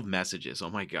 12 messages. Oh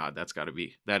my God,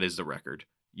 that is the record.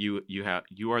 You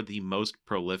are the most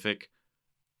prolific.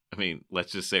 I mean,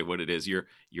 let's just say what it is.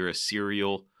 You're a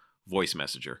serial voice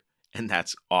messenger, and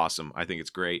that's awesome. I think it's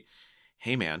great.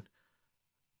 Hey, man,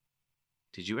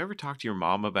 did you ever talk to your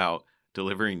mom about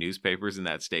delivering newspapers in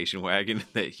that station wagon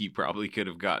that he probably could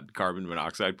have got carbon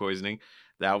monoxide poisoning?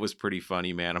 That was pretty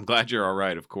funny, man. I'm glad you're all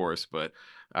right, of course, but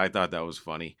I thought that was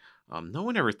funny. No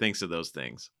one ever thinks of those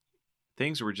things.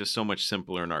 Things were just so much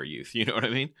simpler in our youth. You know what I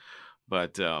mean?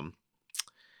 But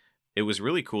it was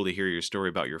really cool to hear your story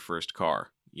about your first car,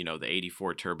 the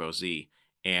 84 Turbo Z.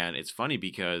 And it's funny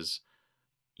because,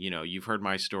 you've heard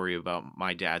my story about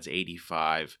my dad's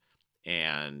 85,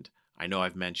 and I know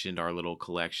I've mentioned our little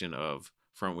collection of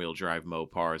front-wheel drive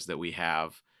Mopars that we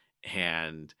have,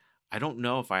 and I don't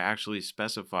know if I actually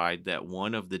specified that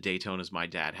one of the Daytonas my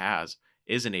dad has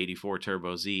is an 84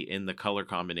 Turbo Z in the color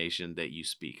combination that you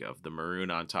speak of, the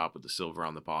maroon on top with the silver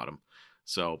on the bottom.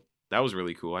 So that was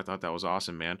really cool. I thought that was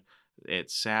awesome, man.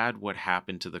 It's sad what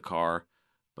happened to the car,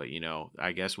 but,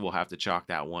 I guess we'll have to chalk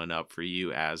that one up for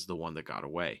you as the one that got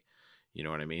away. You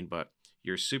know what I mean? But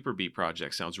your Super Bee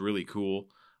project sounds really cool.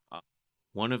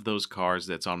 One of those cars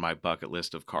that's on my bucket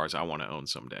list of cars I want to own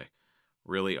someday.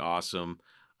 Really awesome.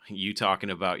 You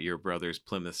talking about your brother's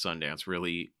Plymouth Sundance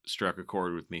really struck a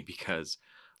chord with me because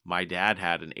my dad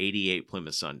had an 88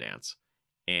 Plymouth Sundance,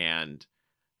 and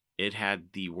it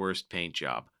had the worst paint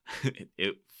job.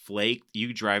 It flaked.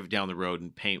 You drive down the road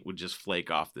and paint would just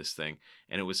flake off this thing.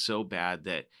 And it was so bad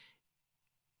that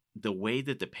the way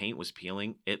that the paint was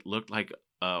peeling, it looked like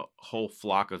a whole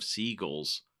flock of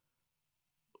seagulls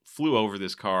flew over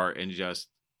this car and just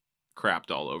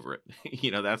crapped all over it.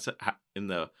 That's in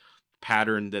the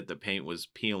pattern that the paint was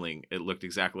peeling. It looked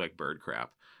exactly like bird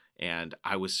crap. And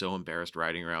I was so embarrassed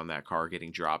riding around that car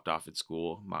getting dropped off at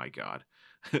school. My God.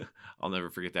 I'll never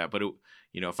forget that. But,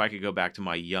 if I could go back to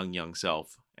my young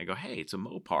self and go, hey, it's a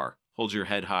Mopar. Hold your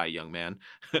head high, young man.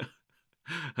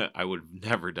 I would have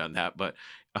never done that. But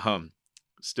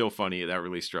still funny. That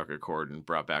really struck a chord and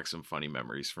brought back some funny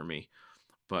memories for me.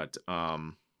 But,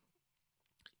 it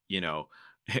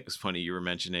was funny. You were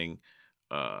mentioning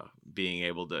being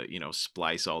able to,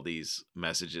 splice all these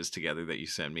messages together that you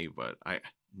send me. But I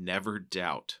never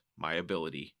doubt my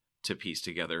ability to piece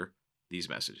together these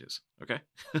messages. Okay.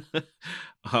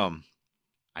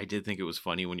 I did think it was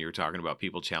funny when you were talking about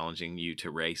people challenging you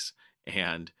to race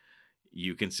and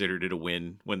you considered it a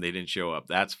win when they didn't show up.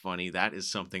 That's funny. That is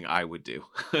something I would do.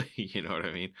 You know what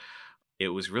I mean? It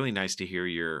was really nice to hear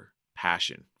your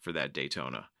passion for that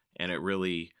Daytona, and it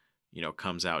really,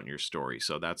 comes out in your story.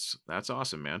 So that's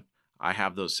awesome, man. I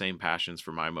have those same passions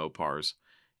for my Mopars,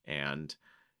 and,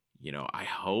 I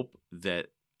hope that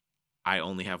I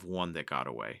only have one that got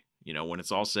away. When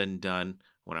it's all said and done,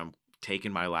 when I'm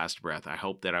taking my last breath, I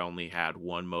hope that I only had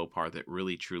one Mopar that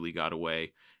really truly got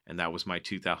away, and that was my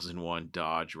 2001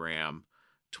 Dodge Ram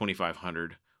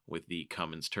 2500 with the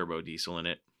Cummins turbo diesel in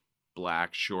it.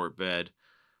 Black, short bed,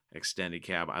 extended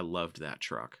cab. I loved that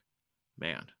truck.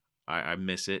 Man, I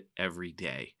miss it every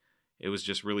day. It was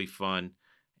just really fun,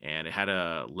 and it had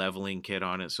a leveling kit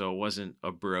on it, so it wasn't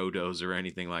a Brodos or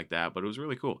anything like that, but it was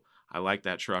really cool. I like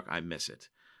that truck. I miss it.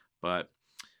 But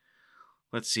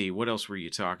let's see, what else were you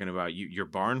talking about? Your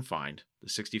barn find, the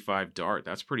 65 Dart.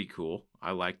 That's pretty cool.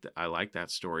 I like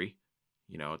that story.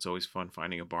 It's always fun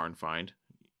finding a barn find,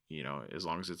 as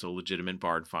long as it's a legitimate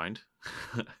barn find.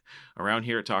 Around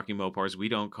here at Talking Mopars, we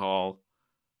don't call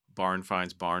barn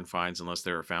finds unless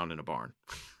they're found in a barn.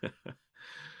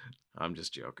 I'm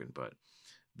just joking, but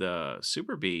the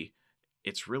Super Bee,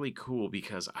 it's really cool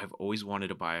because I've always wanted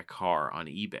to buy a car on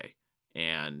eBay,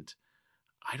 and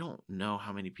I don't know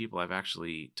how many people I've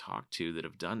actually talked to that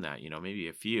have done that, maybe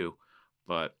a few,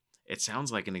 but it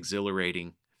sounds like an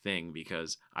exhilarating thing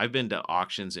because I've been to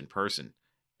auctions in person,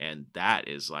 and that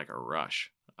is like a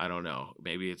rush. I don't know.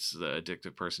 Maybe it's the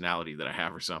addictive personality that I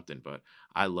have or something, but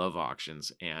I love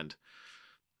auctions. And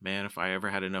man, if I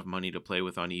ever had enough money to play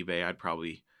with on eBay, I'd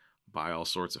probably buy all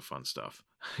sorts of fun stuff.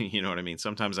 You know what I mean?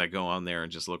 Sometimes I go on there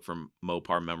and just look for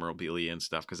Mopar memorabilia and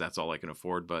stuff because that's all I can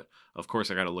afford. But of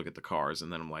course, I got to look at the cars.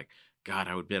 And then I'm like, God,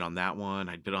 I would bid on that one.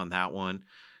 I'd bid on that one.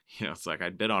 It's like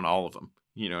I'd bid on all of them.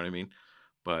 You know what I mean?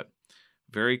 But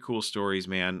very cool stories,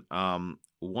 man.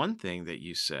 One thing that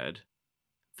you said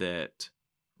that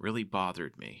really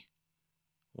bothered me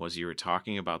was you were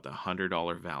talking about the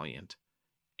 $100 Valiant,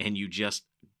 and you just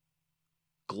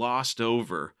glossed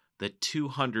over the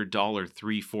 $200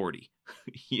 340.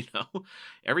 You know,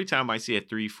 every time I see a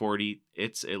 340,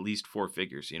 it's at least four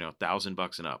figures,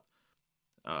 $1,000 and up.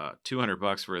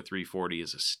 $200 for a 340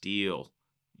 is a steal.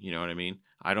 You know what I mean?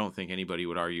 I don't think anybody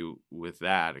would argue with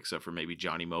that except for maybe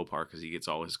Johnny Mopar, because he gets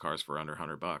all his cars for under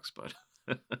 $100. But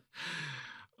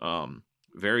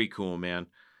very cool, man.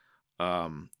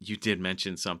 You did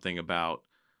mention something about,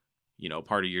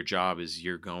 part of your job is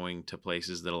you're going to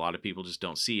places that a lot of people just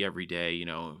don't see every day,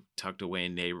 tucked away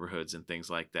in neighborhoods and things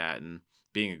like that. And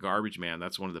being a garbage man,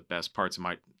 that's one of the best parts of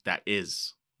that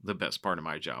is the best part of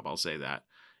my job. I'll say that.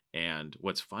 And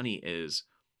what's funny is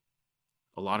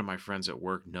a lot of my friends at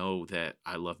work know that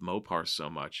I love Mopar so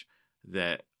much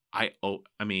that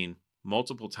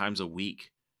multiple times a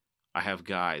week, I have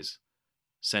guys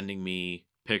sending me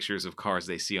pictures of cars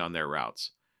they see on their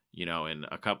routes, and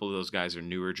a couple of those guys are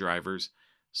newer drivers.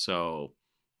 So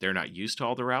they're not used to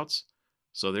all the routes.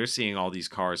 So they're seeing all these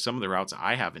cars, some of the routes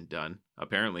I haven't done,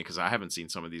 apparently, because I haven't seen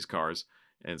some of these cars.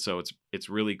 And so it's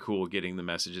really cool getting the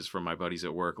messages from my buddies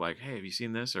at work like, hey, have you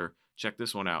seen this? Or check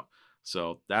this one out.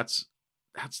 So that's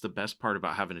the best part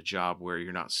about having a job where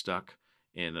you're not stuck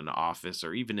in an office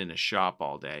or even in a shop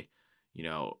all day.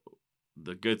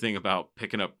 The good thing about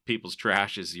picking up people's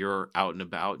trash is you're out and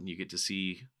about and you get to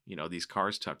see, these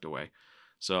cars tucked away.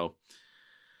 So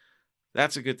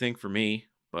that's a good thing for me,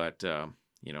 but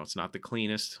it's not the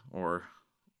cleanest or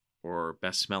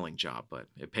best smelling job, but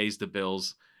it pays the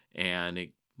bills and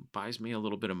it buys me a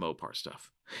little bit of Mopar stuff.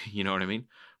 You know what I mean?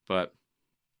 But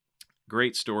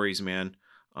great stories, man.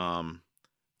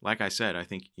 Like I said, I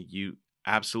think you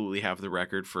absolutely have the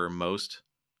record for most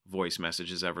voice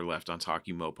messages ever left on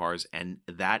Talking Mopars, and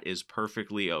that is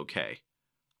perfectly okay.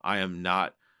 I am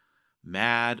not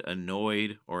mad,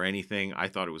 annoyed, or anything. I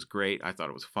thought it was great. I thought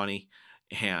it was funny.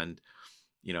 And,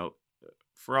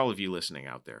 for all of you listening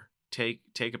out there, take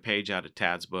a page out of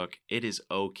Tad's book. It is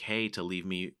okay to leave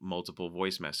me multiple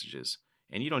voice messages,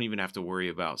 and you don't even have to worry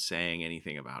about saying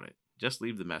anything about it. Just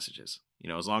leave the messages.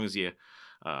 As long as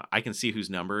I can see whose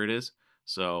number it is.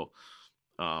 So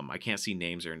I can't see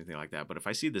names or anything like that. But if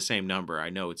I see the same number, I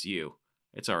know it's you.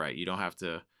 It's all right. You don't have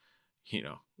to, you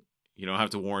don't have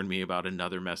to warn me about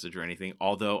another message or anything.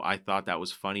 Although I thought that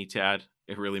was funny, Tad.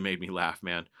 It really made me laugh,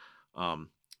 man.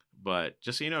 But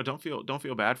just so you know, don't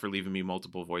feel bad for leaving me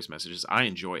multiple voice messages. I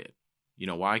enjoy it. You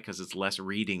know why? Because it's less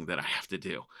reading that I have to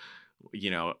do.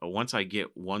 Once I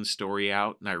get one story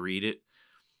out and I read it,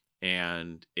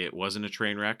 and it wasn't a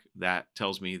train wreck, that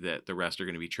tells me that the rest are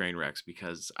going to be train wrecks,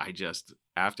 because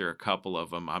after a couple of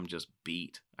them, I'm just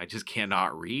beat. I just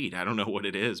cannot read. I don't know what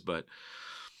it is, but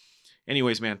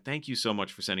anyways, man, thank you so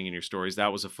much for sending in your stories.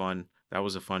 That was a fun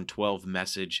 12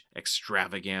 message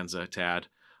extravaganza, Tad.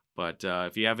 But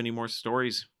if you have any more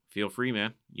stories, feel free,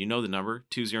 man. You know the number,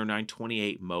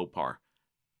 209-28-MOPAR.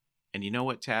 And you know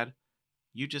what, Tad?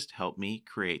 You just helped me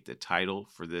create the title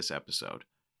for this episode.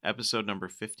 Episode number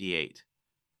 58,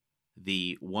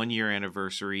 the 1-year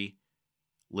anniversary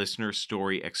listener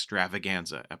story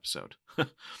extravaganza episode.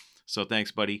 So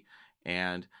thanks, buddy.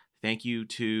 And thank you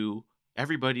to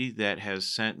everybody that has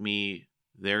sent me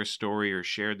their story or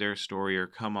shared their story or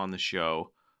come on the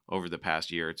show over the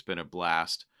past year. It's been a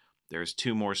blast. There's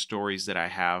 2 more stories that I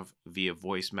have via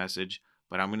voice message,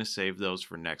 but I'm going to save those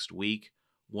for next week.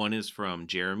 One is from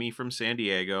Jeremy from San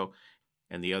Diego,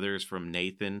 and the other is from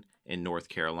Nathan in North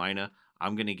Carolina.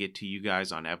 I'm going to get to you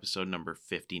guys on episode number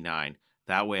 59.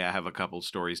 That way I have a couple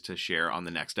stories to share on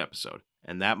the next episode.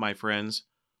 And that, my friends,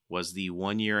 was the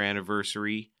 1-year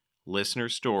anniversary listener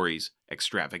stories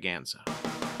extravaganza.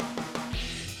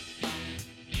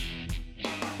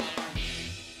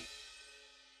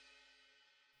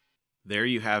 There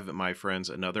you have it, my friends.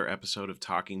 Another episode of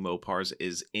Talking Mopars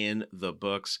is in the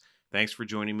books. Thanks for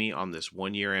joining me on this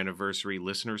 1-year anniversary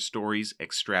listener stories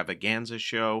extravaganza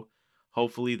show.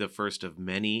 Hopefully the first of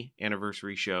many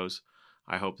anniversary shows.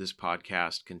 I hope this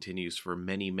podcast continues for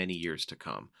many, many years to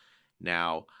come.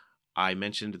 Now, I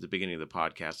mentioned at the beginning of the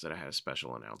podcast that I had a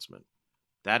special announcement.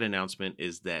 That announcement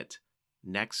is that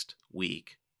next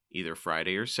week, either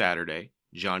Friday or Saturday,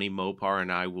 Johnny Mopar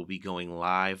and I will be going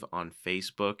live on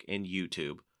Facebook and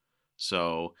YouTube.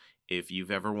 So if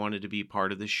you've ever wanted to be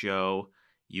part of the show,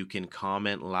 you can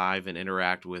comment live and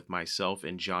interact with myself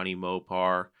and Johnny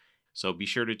Mopar. So be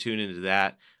sure to tune into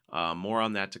that. More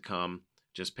on that to come.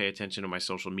 Just pay attention to my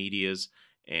social medias,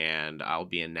 and I'll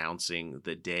be announcing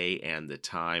the day and the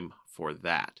time for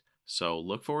that. So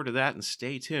look forward to that and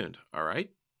stay tuned, all right?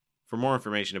 For more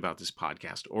information about this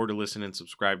podcast or to listen and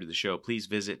subscribe to the show, please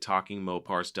visit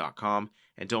TalkingMopars.com.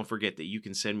 And don't forget that you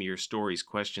can send me your stories,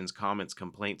 questions, comments,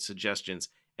 complaints, suggestions,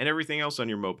 and everything else on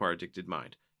your Mopar Addicted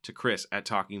mind to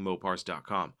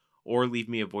chris@talkingmopars.com or leave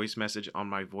me a voice message on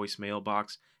my voicemail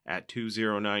box at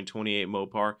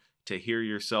 209-28-MOPAR to hear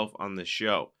yourself on the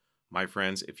show. My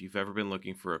friends, if you've ever been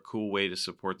looking for a cool way to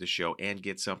support the show and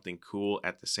get something cool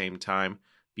at the same time,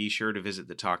 be sure to visit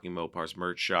the Talking Mopars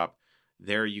merch shop.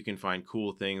 There you can find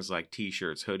cool things like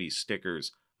t-shirts, hoodies,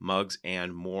 stickers, mugs,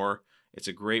 and more. It's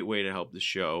a great way to help the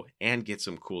show and get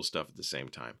some cool stuff at the same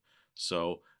time.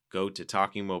 So go to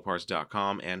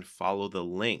talkingmopars.com and follow the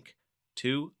link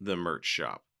to the merch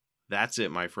shop. That's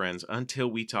it, my friends. Until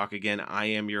we talk again, I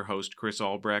am your host, Chris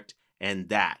Albrecht, and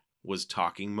that was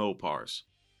Talking Mopars.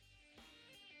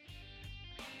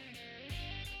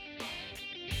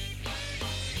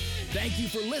 Thank you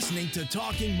for listening to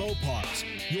Talking Mopars,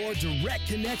 your direct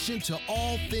connection to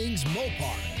all things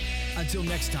Mopar. Until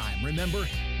next time, remember,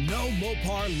 no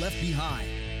Mopar left behind.